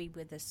that will be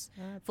with us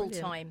full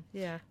time.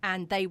 Yeah.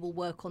 And they will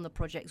work on the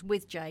projects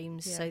with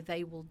James, so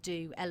they will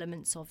do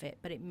elements of it.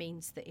 But it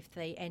means that if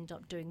they end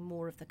up doing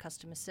more of the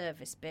customer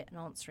service bit and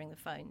answering the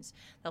phones,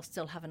 they'll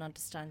still have an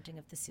understanding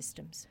of the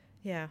systems.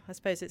 Yeah, I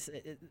suppose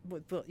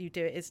what you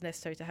do, it is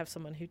necessary to have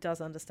someone who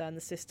does understand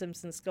the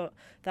systems and's got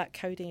that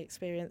coding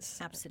experience.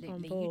 Absolutely.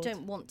 On board. You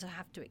don't want to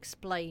have to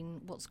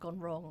explain what's gone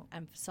wrong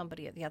and for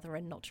somebody at the other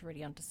end not to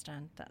really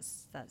understand.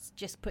 That's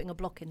just putting a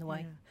block in the way.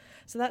 Yeah.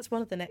 So that's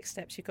one of the next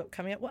steps you've got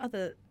coming up. What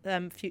other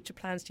future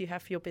plans do you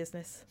have for your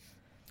business?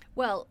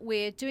 Well,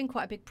 we're doing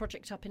quite a big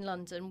project up in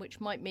London,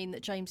 which might mean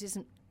that James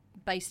isn't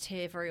based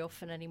here very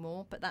often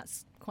anymore, but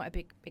that's quite a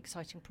big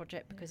exciting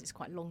project because it's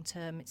quite long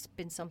term. It's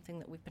been something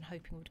that we've been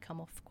hoping would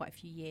come off for quite a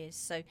few years,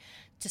 so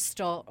to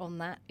start on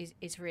that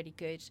is really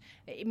good.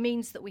 It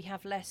means that we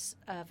have less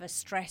of a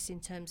stress in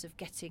terms of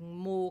getting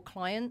more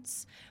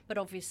clients, but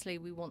obviously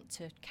we want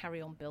to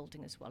carry on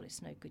building as well.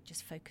 It's no good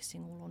just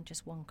focusing all on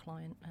just one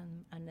client,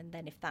 and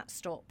then if that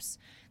stops,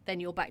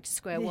 then you're back to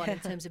square one in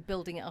terms of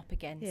building it up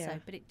again. So,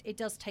 but it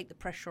does take the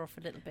pressure off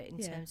a little bit in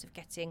terms of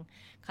getting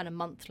kind of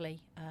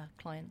monthly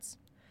clients.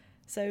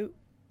 So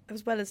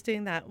as well as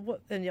doing that,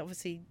 and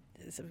obviously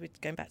so we're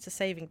going back to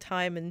saving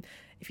time, and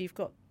if you've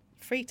got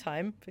free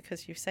time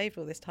because you've saved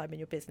all this time in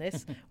your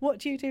business, what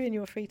do you do in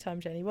your free time,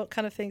 Jenny? What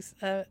kind of things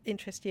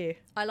interest you?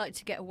 I like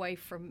to get away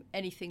from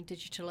anything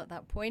digital at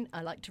that point.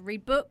 I like to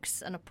read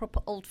books, and a proper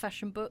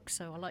old-fashioned book,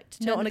 so I like to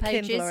turn the pages. Not on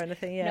a Kindle or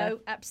anything, No,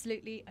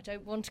 absolutely. I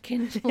don't want a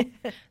Kindle.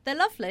 They're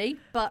lovely,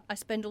 but I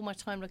spend all my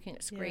time looking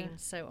at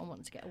screens, so I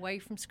want to get away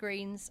from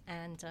screens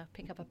and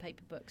pick up a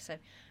paper book. So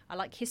I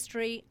like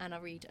history, and I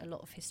read a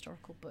lot of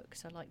historical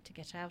books. I like to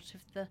get out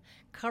of the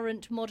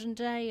current modern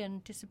day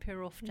and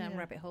disappear off down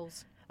rabbit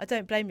holes. I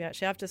don't blame you,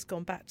 actually. I've just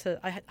gone back to,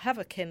 I have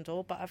a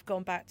Kindle, but I've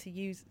gone back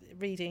to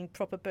reading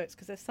proper books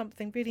because there's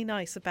something really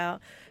nice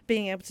about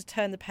being able to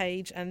turn the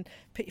page and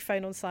put your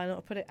phone on silent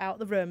or put it out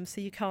the room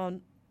so you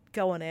can't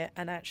go on it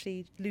and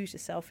actually lose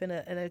yourself in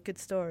a good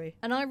story.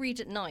 And I read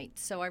at night,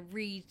 so I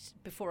read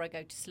before I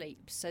go to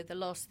sleep. So the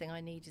last thing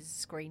I need is a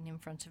screen in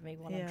front of me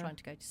while I'm trying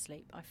to go to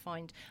sleep. I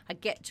find I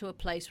get to a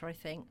place where I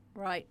think,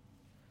 right,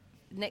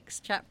 next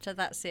chapter,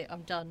 that's it,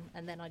 I'm done,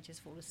 and then I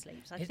just fall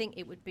asleep. So I think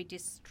it would be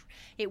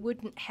it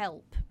wouldn't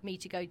help me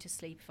to go to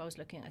sleep if I was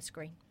looking at a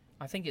screen.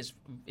 I think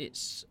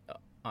it's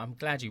I'm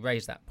glad you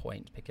raised that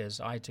point because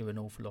I do an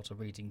awful lot of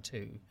reading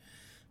too,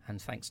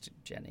 and thanks to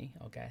Jenny,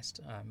 our guest,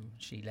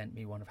 she lent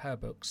me one of her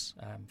books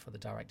for the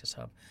Directors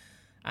Hub,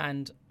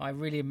 and I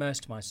really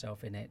immersed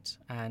myself in it,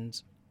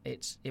 and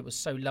it was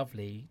so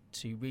lovely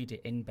to read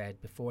it in bed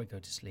before I go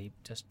to sleep,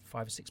 just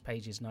 5 or 6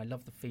 pages, and I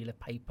love the feel of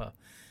paper.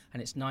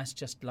 And it's nice,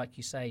 just like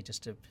you say,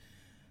 just to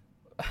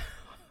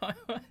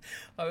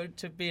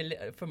to be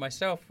for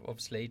myself,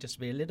 obviously, just to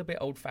be a little bit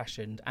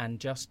old-fashioned and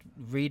just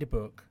read a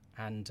book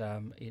and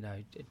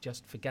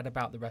just forget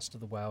about the rest of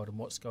the world and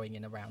what's going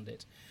in around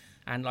it.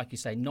 And like you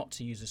say, not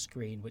to use a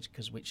screen,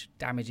 which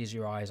damages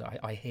your eyes.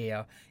 I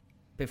hear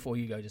before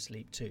you go to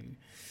sleep too.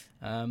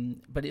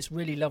 But it's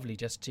really lovely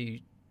just to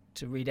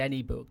read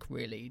any book,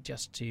 really,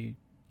 just to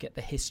get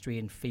the history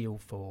and feel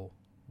for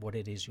what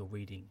it is you're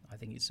reading. I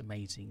think it's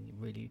amazing,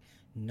 really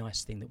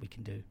nice thing that we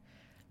can do.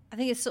 I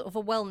think it's sort of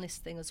a wellness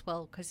thing as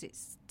well, because it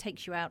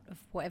takes you out of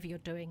whatever you're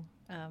doing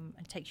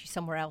and takes you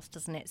somewhere else,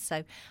 doesn't it?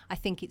 So I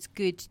think it's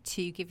good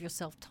to give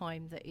yourself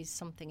time that is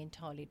something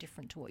entirely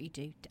different to what you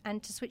do,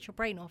 and to switch your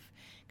brain off.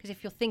 Because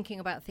if you're thinking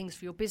about things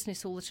for your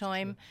business all the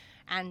time,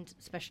 and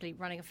especially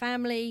running a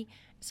family,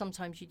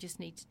 sometimes you just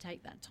need to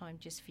take that time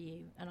just for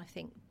you. And I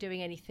think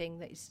doing anything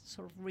that is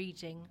sort of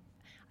reading,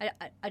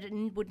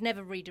 would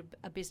never read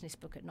a business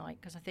book at night,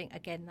 because I think,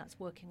 again, that's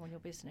working on your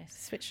business.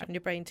 Switch on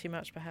your brain too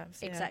much,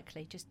 perhaps.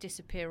 Exactly. Just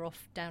disappear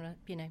off down a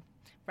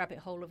rabbit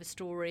hole of a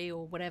story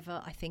or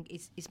whatever. I think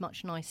is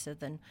much nicer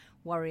than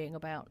worrying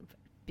about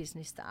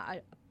business.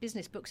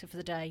 Business books are for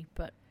the day,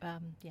 but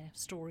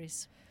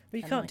stories.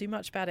 Well, you can't do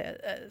much about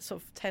it at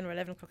sort of 10 or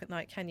 11 o'clock at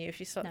night, can you? If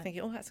you start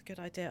thinking, oh, that's a good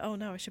idea. Oh,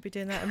 no, I should be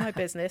doing that in my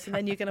business. And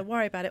then you're going to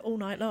worry about it all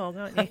night long,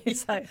 aren't you?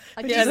 So,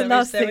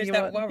 there is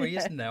that worry,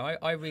 isn't there?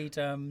 I read...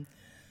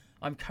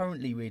 I'm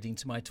currently reading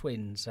to my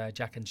twins,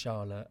 Jack and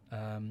Charlotte.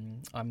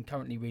 I'm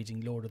currently reading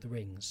Lord of the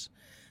Rings.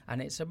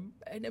 And it's an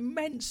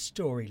immense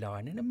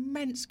storyline and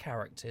immense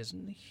characters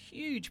and a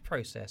huge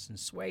process and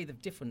swathe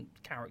of different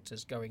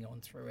characters going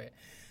on through it.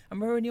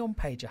 And we're only on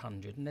page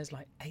 100 and there's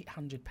like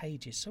 800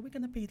 pages, so we're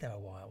going to be there a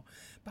while.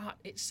 But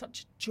it's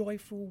such a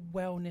joyful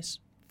wellness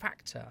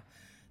factor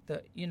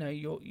that,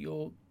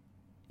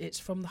 it's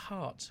from the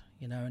heart,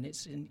 and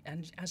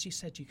and as you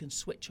said, you can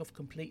switch off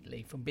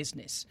completely from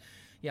business.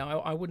 Yeah,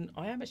 I wouldn't.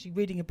 I am actually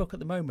reading a book at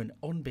the moment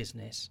on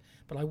business,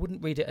 but I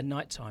wouldn't read it at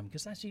night time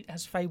because,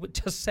 as Faye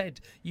just said,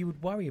 you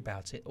would worry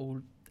about it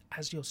all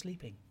as you're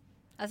sleeping.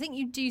 I think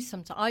you do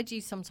sometimes. I do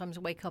sometimes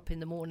wake up in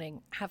the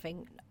morning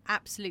having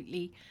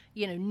absolutely,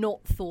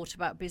 not thought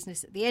about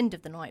business at the end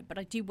of the night, but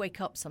I do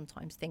wake up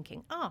sometimes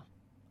thinking,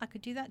 I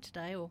could do that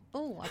today, or,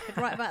 I could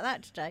write about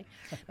that today.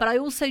 But I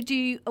also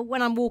do,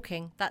 when I'm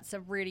walking, that's a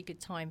really good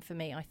time for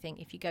me, I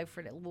think. If you go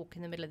for a little walk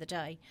in the middle of the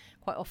day,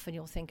 quite often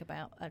you'll think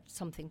about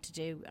something to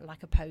do,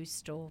 like a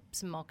post or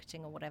some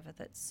marketing or whatever.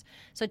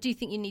 So I do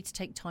think you need to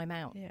take time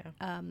out. Yeah.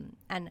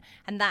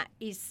 And that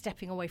is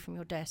stepping away from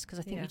your desk, because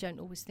I think you don't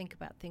always think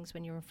about things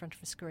when you're in front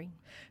of a screen.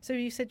 So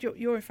you said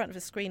you're in front of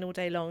a screen all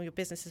day long. Your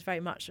business is very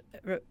much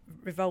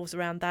revolves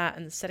around that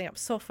and setting up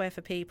software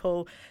for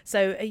people.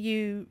 So are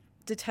you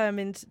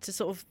determined to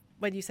sort of,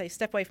 when you say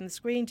step away from the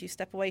screen, do you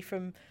step away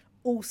from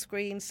all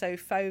screens, so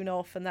phone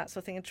off and that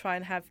sort of thing, and try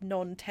and have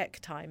non-tech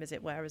time, as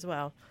it were, as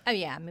well? Oh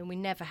yeah, I mean, we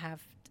never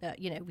have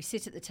we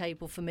sit at the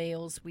table for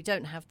meals, we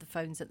don't have the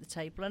phones at the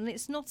table, and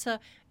it's not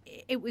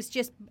it was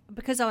just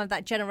because I'm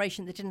that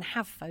generation that didn't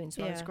have phones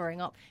when I was growing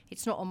up.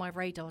 It's not on my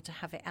radar to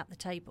have it at the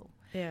table.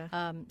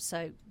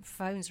 So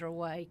phones are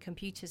away,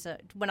 computers are,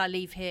 when I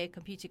leave here,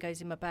 computer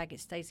goes in my bag, it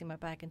stays in my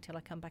bag until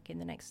I come back in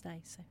the next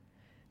day. So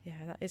yeah,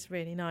 that is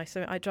really nice.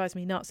 So it drives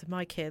me nuts with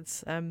my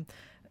kids.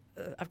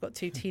 I've got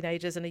 2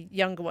 teenagers and a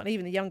younger one.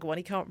 Even the younger one,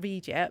 he can't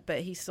read yet, but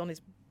he's on his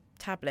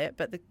tablet.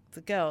 But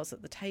the girls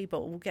at the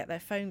table will get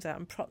their phones out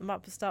and prop them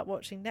up and start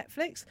watching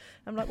Netflix.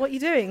 I'm like, what are you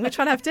doing? We're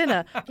trying to have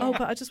dinner. Oh,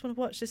 but I just want to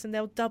watch this. And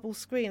they'll double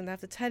screen and they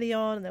have the telly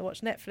on and they'll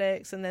watch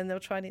Netflix and then they'll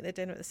try and eat their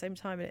dinner at the same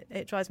time. And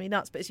it drives me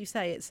nuts. But as you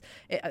say,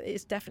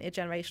 it's definitely a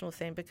generational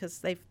thing,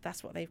 because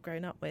that's what they've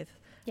grown up with.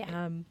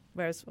 Yeah.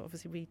 Whereas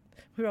obviously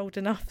we're old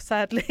enough,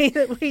 sadly,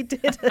 that we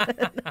didn't.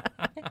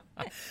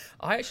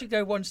 I actually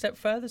go one step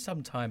further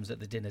sometimes at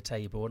the dinner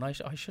table, and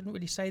I shouldn't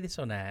really say this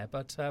on air,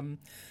 but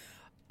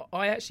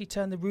I actually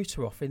turn the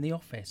router off in the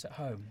office at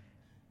home.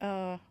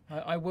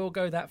 I will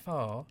go that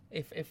far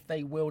if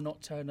they will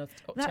not turn their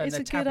tablets off. That is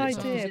a good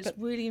idea. It's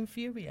really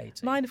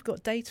infuriating. Mine have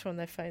got data on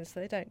their phones, so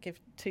they don't give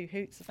 2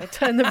 hoots if I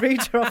turn the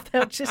router off.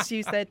 They'll just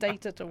use their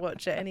data to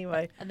watch it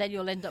anyway. And then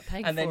you'll end up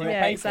paying for it. And then you'll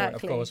pay for it,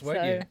 of course,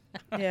 won't you?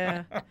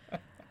 Yeah.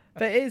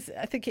 But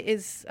I think it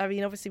is, I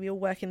mean, obviously we all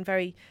work in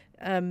very,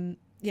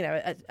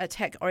 a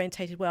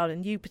tech-orientated world,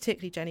 and you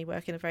particularly, Jenny,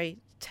 work in a very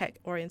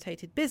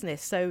tech-orientated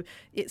business. So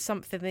it's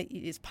something that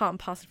is part and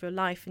parcel of your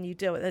life, and you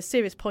do it. The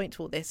serious point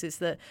to all this is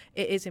that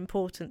it is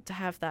important to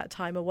have that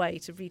time away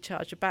to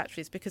recharge your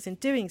batteries, because in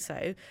doing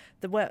so,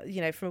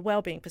 from a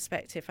well-being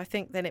perspective, I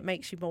think then it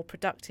makes you more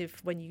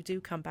productive when you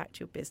do come back to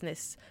your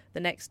business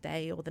the next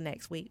day or the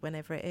next week,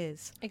 whenever it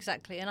is.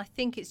 Exactly, and I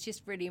think it's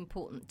just really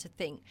important to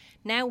think,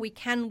 now we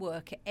can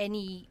work at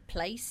any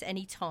place,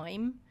 any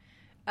time,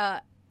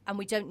 and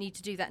we don't need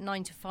to do that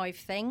 9 to 5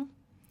 thing,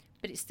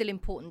 but it's still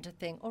important to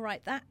think, all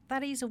right,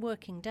 that is a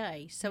working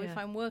day. So if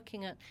I'm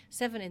working at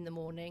 7 in the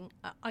morning,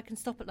 I can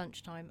stop at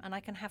lunchtime and I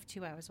can have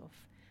 2 hours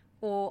off,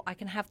 or I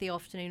can have the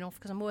afternoon off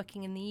because I'm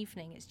working in the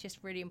evening. It's just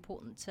really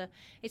important to.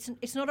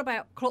 It's not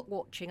about clock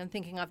watching and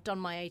thinking I've done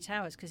my 8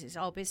 hours, because it's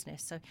our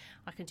business, so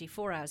I can do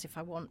 4 hours if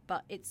I want.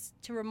 But it's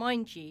to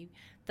remind you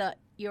that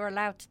you're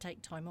allowed to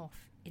take time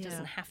off. It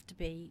doesn't have to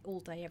be all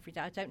day, every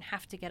day. I don't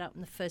have to get up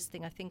and the first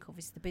thing I think of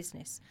is the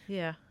business.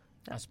 Yeah.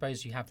 I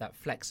suppose you have that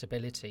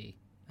flexibility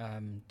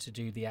to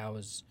do the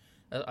hours.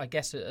 I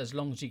guess as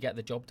long as you get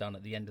the job done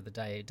at the end of the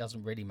day, it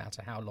doesn't really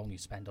matter how long you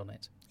spend on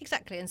it.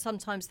 Exactly, and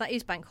sometimes that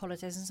is bank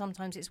holidays and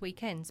sometimes it's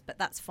weekends, but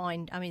that's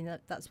fine. I mean,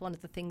 that's one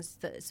of the things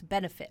that's a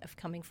benefit of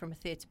coming from a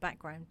theatre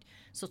background,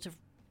 sort of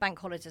bank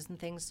holidays and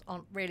things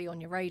aren't really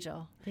on your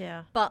radar.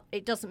 Yeah. But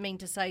it doesn't mean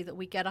to say that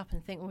we get up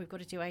and think, well, we've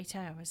got to do 8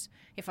 hours.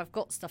 If I've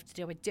got stuff to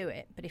do, I do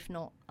it. But if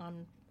not,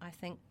 I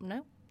think,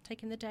 no,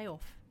 taking the day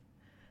off.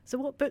 So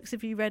what books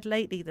have you read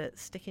lately that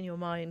stick in your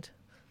mind?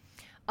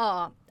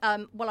 Well,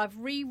 I've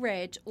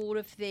reread all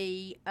of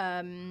the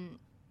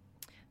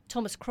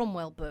Thomas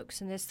Cromwell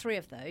books, and there's 3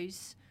 of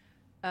those.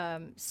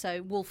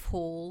 So Wolf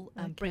Hall,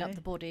 Bring Up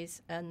the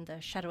Bodies, and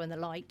Shadow and the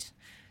Light.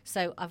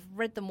 So I've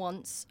read them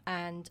once,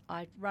 and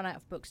I'd run out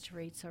of books to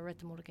read, so I read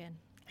them all again.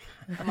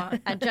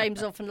 And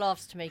James often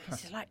laughs to me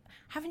because he's like,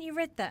 haven't you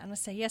read that? And I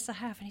say, yes, I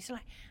have. And he's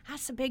like,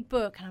 that's a big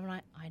book. And I'm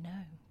like, I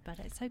know, but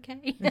it's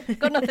okay.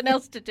 Got nothing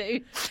else to do.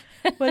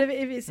 Well,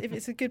 if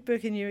it's a good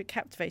book and you're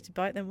captivated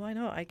by it, then why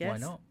not, I guess? Why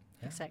not?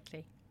 Yeah.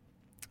 Exactly.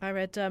 I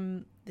read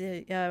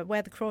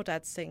Where the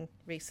Crawdads Sing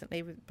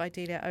recently by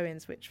Delia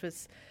Owens, which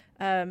was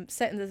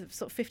set in the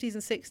sort of 50s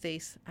and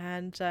 60s.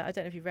 And I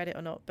don't know if you've read it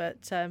or not,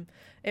 but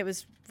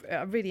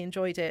I really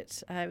enjoyed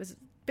it. It was a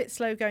bit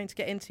slow going to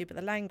get into, but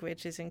the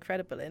language is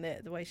incredible in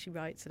it, the way she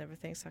writes and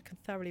everything. So I can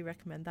thoroughly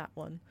recommend that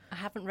one. I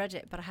haven't read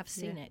it, but I have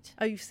seen it.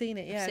 Oh, you've seen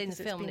it? Yeah. I've seen the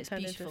film, and it's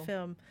turned beautiful. into a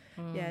film.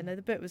 Mm. Yeah, no,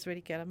 the book was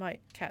really good. I might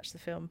catch the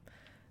film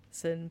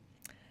soon.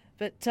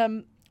 But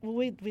well,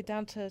 we're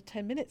down to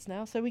 10 minutes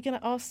now, so we're going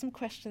to ask some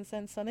questions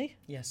then, Sonny.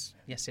 Yes.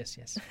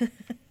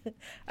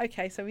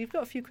 Okay, so we've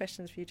got a few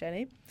questions for you,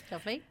 Jenny.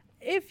 Lovely.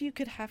 If you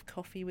could have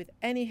coffee with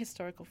any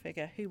historical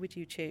figure, who would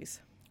you choose?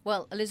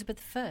 Well,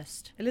 Elizabeth I.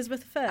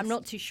 Elizabeth I. I'm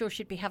not too sure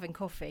she'd be having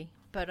coffee,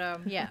 but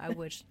yeah, I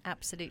would,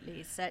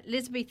 absolutely. It's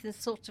Elizabethan's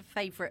sort of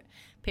favourite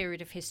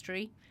period of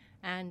history,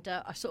 and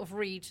I sort of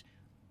read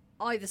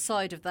either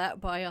side of that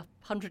by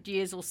 100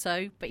 years or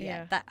so. But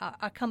yeah, that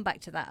I come back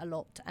to that a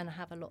lot, and I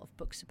have a lot of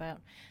books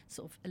about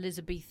sort of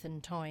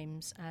Elizabethan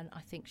times, and I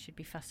think she'd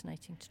be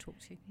fascinating to talk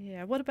to.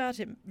 Yeah, what about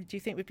it do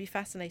you think would be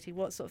fascinating?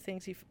 What sort of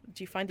things do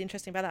you find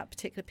interesting about that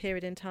particular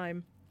period in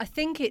time? I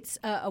think it's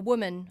a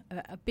woman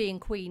being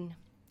queen.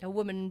 A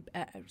woman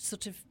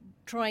sort of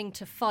trying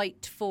to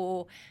fight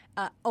for,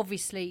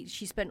 obviously,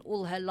 she spent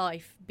all her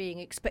life being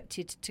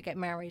expected to get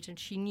married, and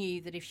she knew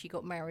that if she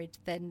got married,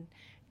 then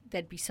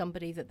there'd be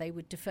somebody that they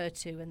would defer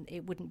to, and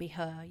it wouldn't be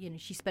her. You know,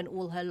 she spent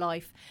all her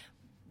life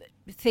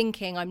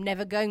thinking, I'm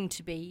never going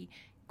to be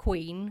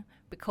queen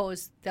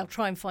because they'll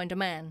try and find a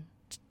man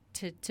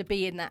to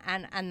be in that,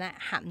 and that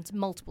happened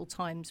multiple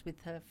times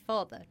with her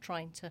father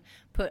trying to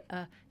put,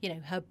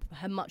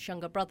 her much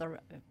younger brother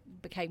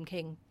became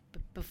king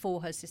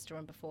before her sister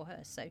and before her.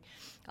 So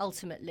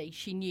ultimately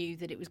she knew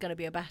that it was going to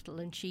be a battle,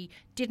 and she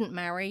didn't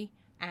marry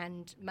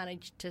and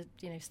managed to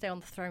stay on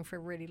the throne for a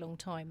really long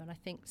time. And I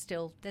think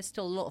there's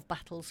still a lot of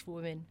battles for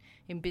women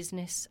in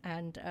business,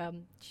 and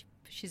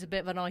she's a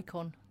bit of an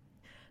icon.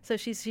 So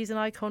she's an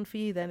icon for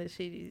you then, is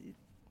she?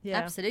 Yeah.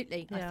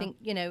 Absolutely. Yeah. I think,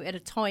 at a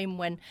time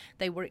when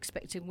they were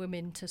expecting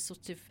women to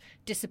sort of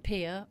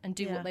disappear and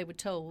do what they were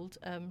told,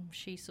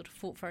 she sort of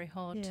fought very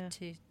hard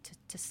to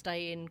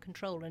stay in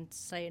control and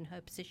stay in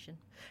her position.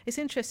 It's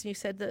interesting you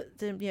said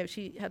that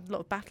she had a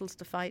lot of battles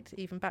to fight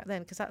even back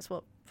then, because that's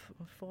what,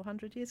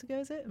 400 years ago,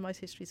 is it? My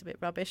history's a bit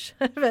rubbish.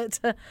 But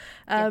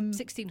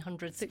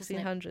 1600s.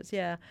 1600s,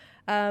 yeah.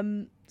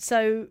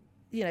 So,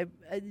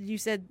 you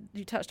said,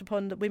 you touched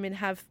upon that women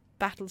have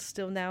battles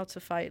still now to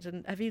fight,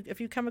 and have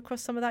you come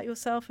across some of that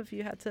yourself? Have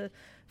you had to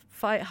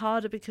fight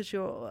harder because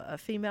you're a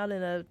female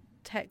in a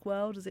tech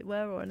world, as it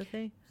were, or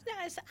anything? No,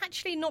 it's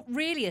actually not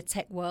really a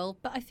tech world,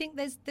 but I think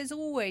there's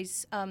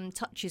always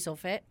touches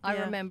of it. I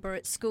remember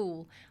at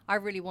school I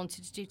really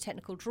wanted to do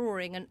technical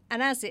drawing, and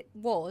as it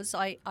was,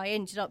 I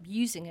ended up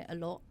using it a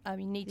lot. I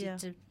mean,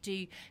 needed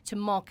to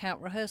mark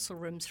out rehearsal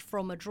rooms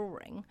from a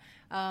drawing,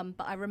 but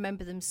I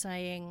remember them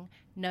saying,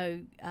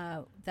 no,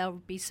 there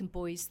will be some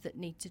boys that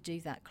need to do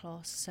that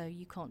class, so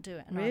you can't do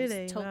it. And really?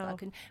 I was told Wow. that I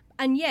couldn't.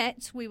 And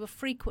yet we were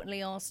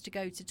frequently asked to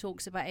go to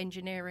talks about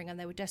engineering, and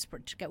they were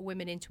desperate to get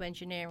women into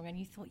engineering. And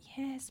you thought,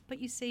 yes, but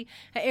you see,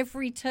 at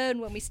every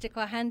turn when we stick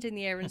our hand in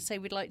the air and say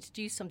we'd like to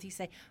do something, you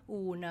say,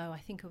 oh no, I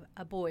think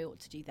a boy ought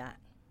to do that.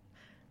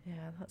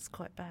 Yeah, that's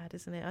quite bad,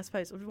 isn't it? I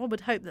suppose one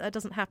would hope that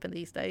doesn't happen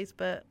these days,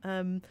 but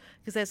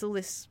because there's all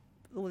this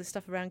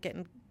stuff around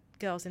getting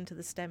girls into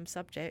the STEM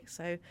subjects,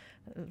 so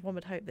one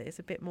would hope that it's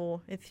a bit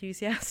more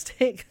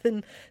enthusiastic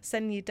than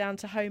sending you down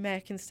to home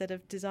ec instead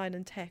of design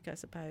and tech, I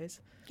suppose.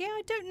 Yeah,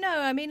 I don't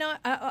know. I mean,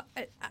 I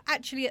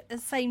actually at the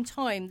same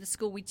time, the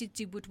school we did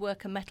do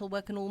woodwork and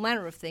metalwork and all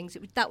manner of things.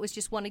 That was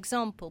just one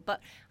example, but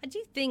I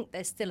do think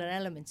there's still an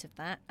element of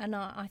that, and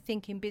I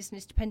think in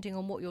business, depending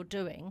on what you're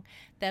doing,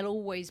 there'll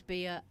always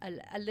be a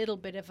little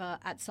bit of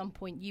at some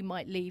point you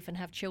might leave and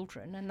have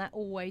children, and that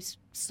always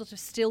sort of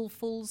still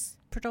falls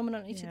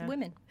predominantly to the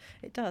women.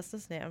 It does,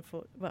 doesn't it?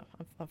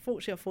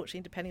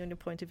 Unfortunately, depending on your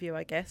point of view,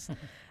 I guess.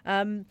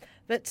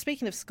 But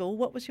speaking of school,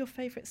 what was your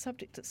favourite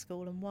subject at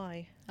school and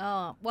why?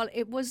 Well,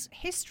 it was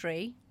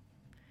history.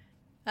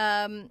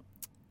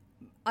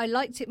 I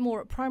liked it more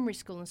at primary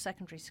school than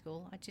secondary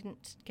school. I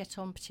didn't get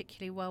on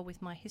particularly well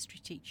with my history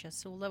teacher,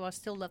 so although I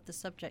still loved the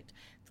subject,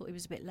 I thought he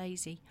was a bit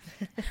lazy.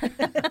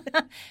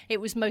 It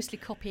was mostly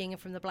copying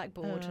from the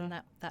blackboard, and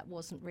that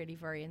wasn't really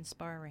very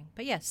inspiring.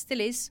 But yeah,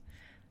 still is.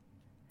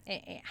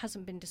 It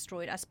hasn't been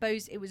destroyed. I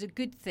suppose it was a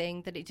good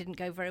thing that it didn't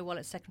go very well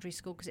at secondary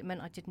school, because it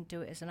meant I didn't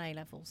do it as an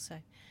A-level. So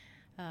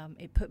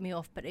it put me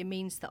off, but it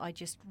means that I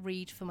just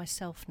read for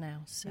myself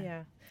now. So.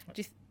 Yeah.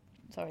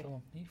 Sorry. Go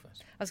on, you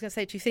first. I was going to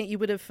say, do you think you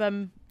would have,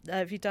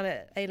 if you'd done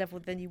it at A-level,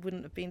 then you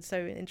wouldn't have been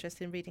so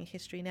interested in reading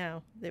history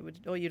now?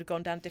 Or you'd have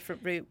gone down a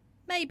different route?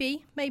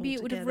 Maybe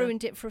it would have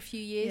ruined it for a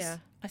few years. Yeah.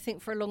 I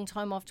think for a long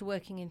time after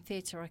working in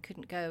theatre, I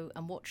couldn't go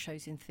and watch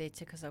shows in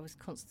theatre because I was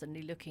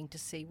constantly looking to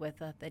see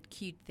whether they'd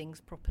cued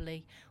things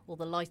properly, or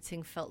the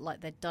lighting felt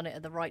like they'd done it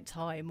at the right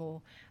time.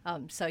 Or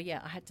so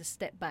yeah, I had to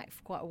step back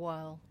for quite a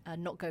while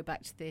and not go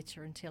back to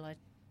theatre until I'd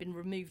been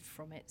removed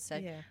from it. So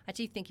I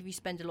do think if you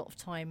spend a lot of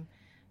time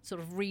sort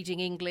of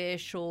reading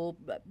English or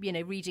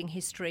reading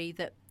history,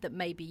 that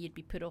maybe you'd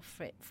be put off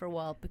for it for a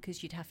while,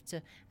 because you'd have to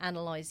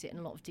analyse it in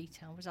a lot of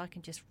detail, whereas I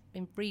can just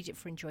read it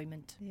for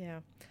enjoyment.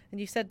 Yeah.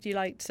 And you said you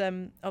liked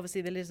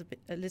obviously the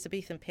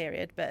Elizabethan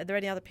period, but are there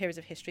any other periods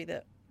of history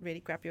that really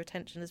grab your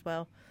attention as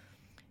well?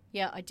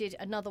 Yeah, I did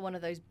another one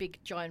of those big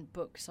giant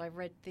books. I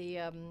read the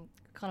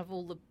kind of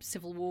all the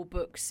Civil War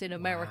books in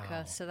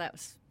America, so that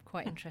was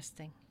quite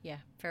interesting. Yeah,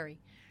 very.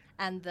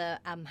 And the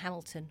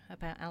Hamilton,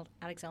 about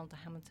Alexander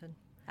Hamilton.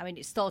 I mean,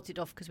 it started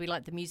off because we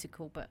liked the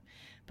musical, but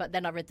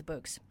then I read the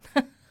books.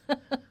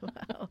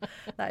 Wow,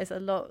 that is a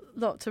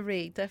lot to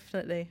read,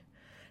 definitely.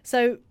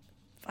 So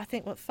I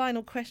think what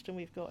final question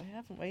we've got here,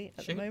 haven't we,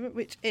 at the moment,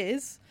 which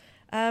is,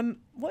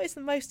 what is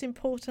the most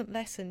important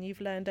lesson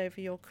you've learned over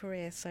your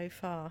career so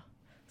far?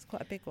 It's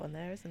quite a big one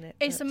there, isn't it?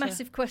 It's a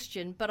massive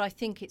question, but I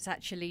think it's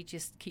actually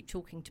just keep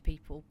talking to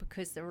people,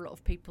 because there are a lot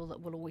of people that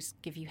will always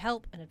give you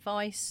help and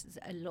advice.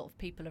 A lot of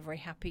people are very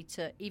happy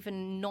to,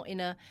 even not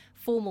in a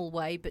formal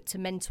way, but to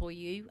mentor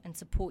you and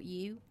support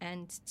you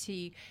and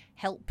to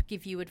help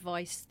give you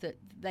advice that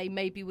they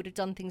maybe would have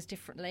done things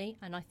differently.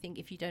 And I think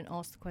if you don't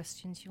ask the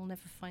questions, you'll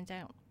never find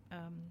out.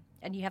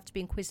 And you have to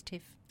be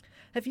inquisitive.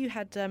 Have you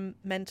had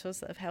mentors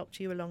that have helped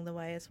you along the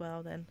way as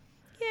well then?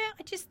 Yeah,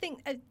 I just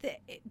think,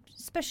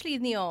 especially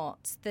in the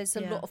arts, there's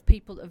a lot of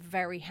people that are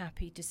very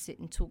happy to sit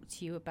and talk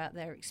to you about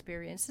their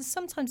experience. And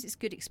sometimes it's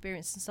good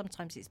experience, and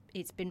sometimes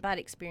it's been bad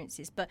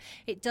experiences. But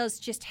it does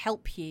just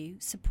help you,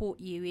 support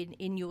you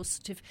in your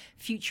sort of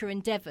future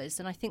endeavours.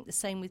 And I think the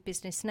same with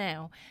business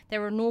now.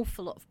 There are an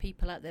awful lot of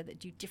people out there that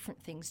do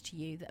different things to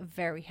you that are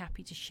very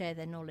happy to share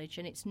their knowledge.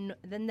 And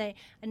then they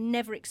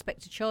never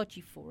expect to charge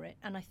you for it.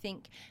 And I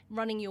think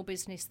running your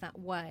business that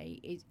way,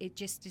 it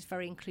just is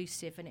very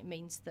inclusive, and it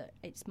means that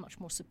it's much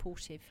more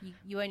supportive.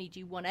 You only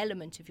do one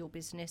element of your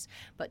business,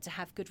 but to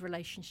have good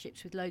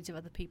relationships with loads of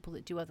other people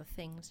that do other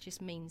things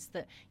just means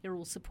that you're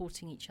all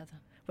supporting each other.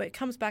 Well, it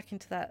comes back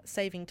into that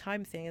saving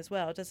time thing as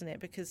well, doesn't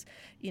it? Because,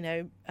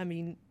 I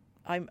mean,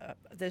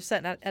 there's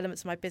certain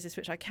elements of my business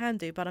which I can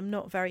do, but I'm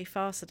not very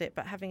fast at it.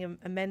 But having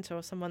a mentor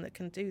or someone that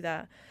can do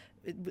that,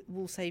 it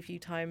will save you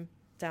time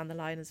down the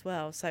line as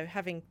well. So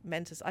having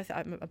mentors,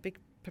 I'm a big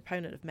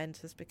proponent of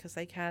mentors, because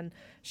they can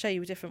show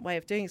you a different way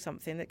of doing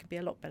something that can be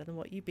a lot better than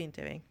what you've been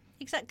doing.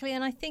 Exactly,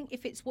 and I think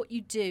if it's what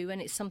you do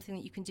and it's something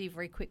that you can do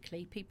very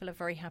quickly, people are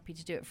very happy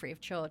to do it free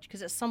of charge,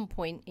 because at some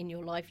point in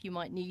your life you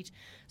might need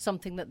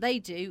something that they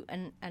do,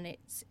 and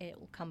it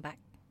will come back.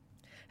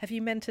 Have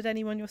you mentored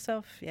anyone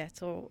yourself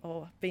yet,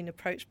 or been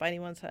approached by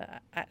anyone to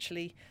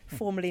actually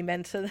formally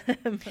mentor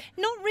them?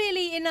 Not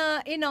really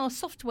in our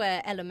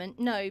software element,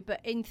 no,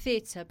 but in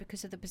theatre,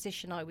 because of the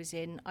position I was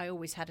in, I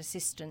always had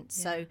assistants.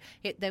 So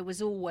there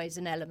was always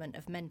an element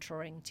of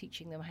mentoring,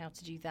 teaching them how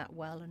to do that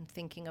well and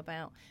thinking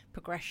about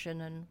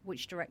progression and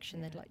which direction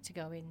they'd like to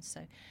go in.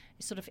 So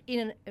it's sort of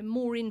in a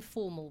more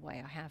informal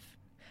way I have.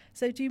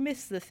 So do you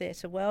miss the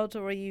theatre world,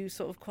 or are you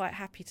sort of quite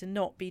happy to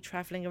not be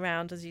travelling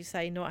around, as you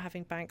say, not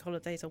having bank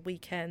holidays or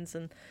weekends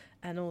and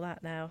all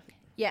that now?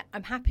 Yeah,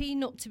 I'm happy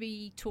not to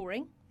be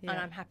touring, and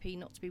I'm happy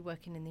not to be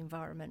working in the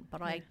environment,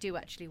 but I do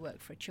actually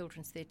work for a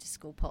children's theatre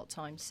school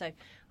part-time, so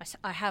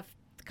I have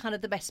kind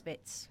of the best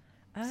bits.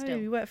 Oh, still.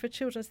 You work for a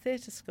children's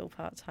theatre school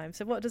part-time.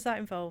 So what does that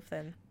involve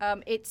then?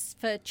 It's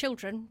for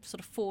children, sort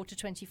of 4 to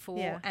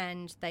 24,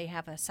 and they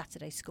have a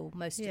Saturday school.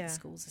 Most of the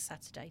schools are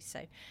Saturday,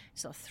 so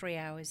sort of 3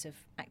 hours of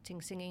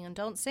acting, singing and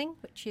dancing,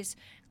 which is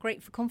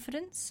great for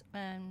confidence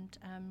and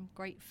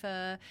great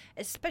for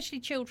especially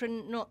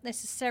children not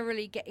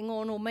necessarily getting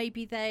on, or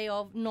maybe they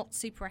are not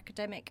super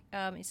academic.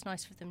 It's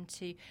nice for them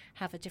to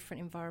have a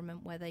different environment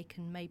where they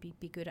can maybe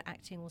be good at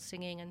acting or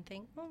singing and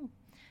think,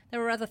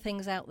 there are other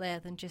things out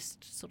there than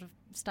just sort of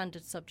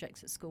standard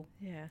subjects at school.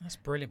 Yeah, that's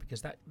brilliant,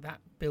 because that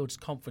builds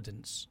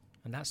confidence,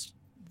 and that's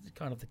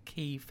kind of the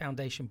key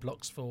foundation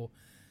blocks for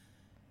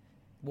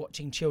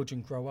watching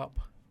children grow up.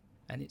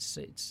 And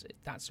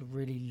that's a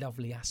really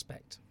lovely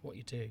aspect what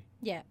you do.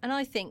 Yeah, and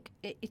I think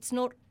it's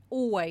not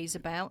always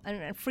about,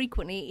 and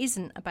frequently it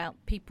isn't about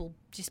people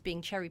just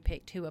being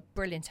cherry-picked who are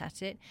brilliant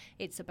at it.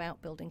 It's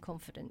about building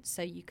confidence.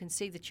 So you can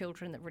see the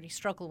children that really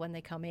struggle when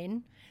they come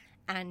in,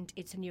 and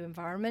it's a new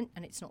environment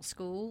and it's not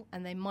school,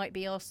 and they might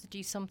be asked to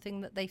do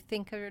something that they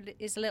think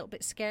is a little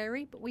bit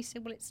scary, but we say,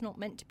 well, it's not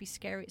meant to be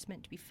scary, it's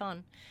meant to be fun.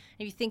 And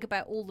if you think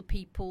about all the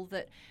people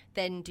that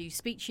then do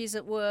speeches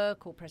at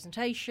work or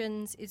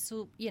presentations, it's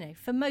all,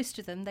 for most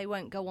of them, they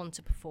won't go on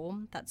to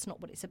perform. That's not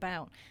what it's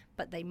about.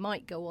 But they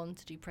might go on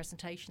to do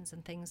presentations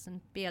and things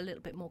and be a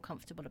little bit more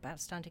comfortable about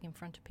standing in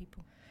front of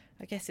people.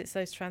 I guess it's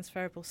those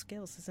transferable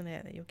skills, isn't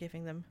it, that you're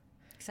giving them?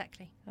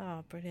 Exactly.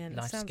 Oh, brilliant.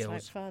 Life That sounds skills.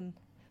 like fun.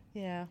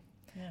 Yeah.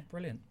 Yeah,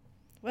 brilliant.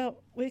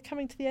 Well, we're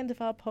coming to the end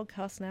of our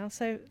podcast now,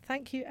 so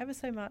thank you ever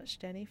so much,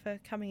 Jenny, for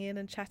coming in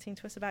and chatting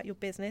to us about your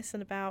business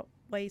and about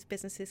ways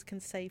businesses can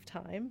save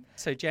time.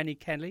 So Jenny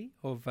Kelly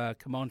of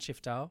Command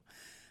Shift R,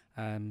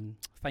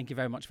 thank you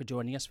very much for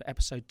joining us for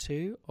episode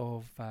 2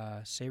 of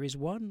series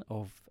 1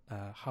 of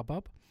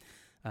Hubbub.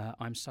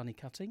 I'm Sonny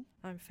Cutting.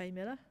 I'm Faye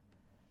Miller.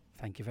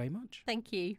 Thank you very much. Thank you.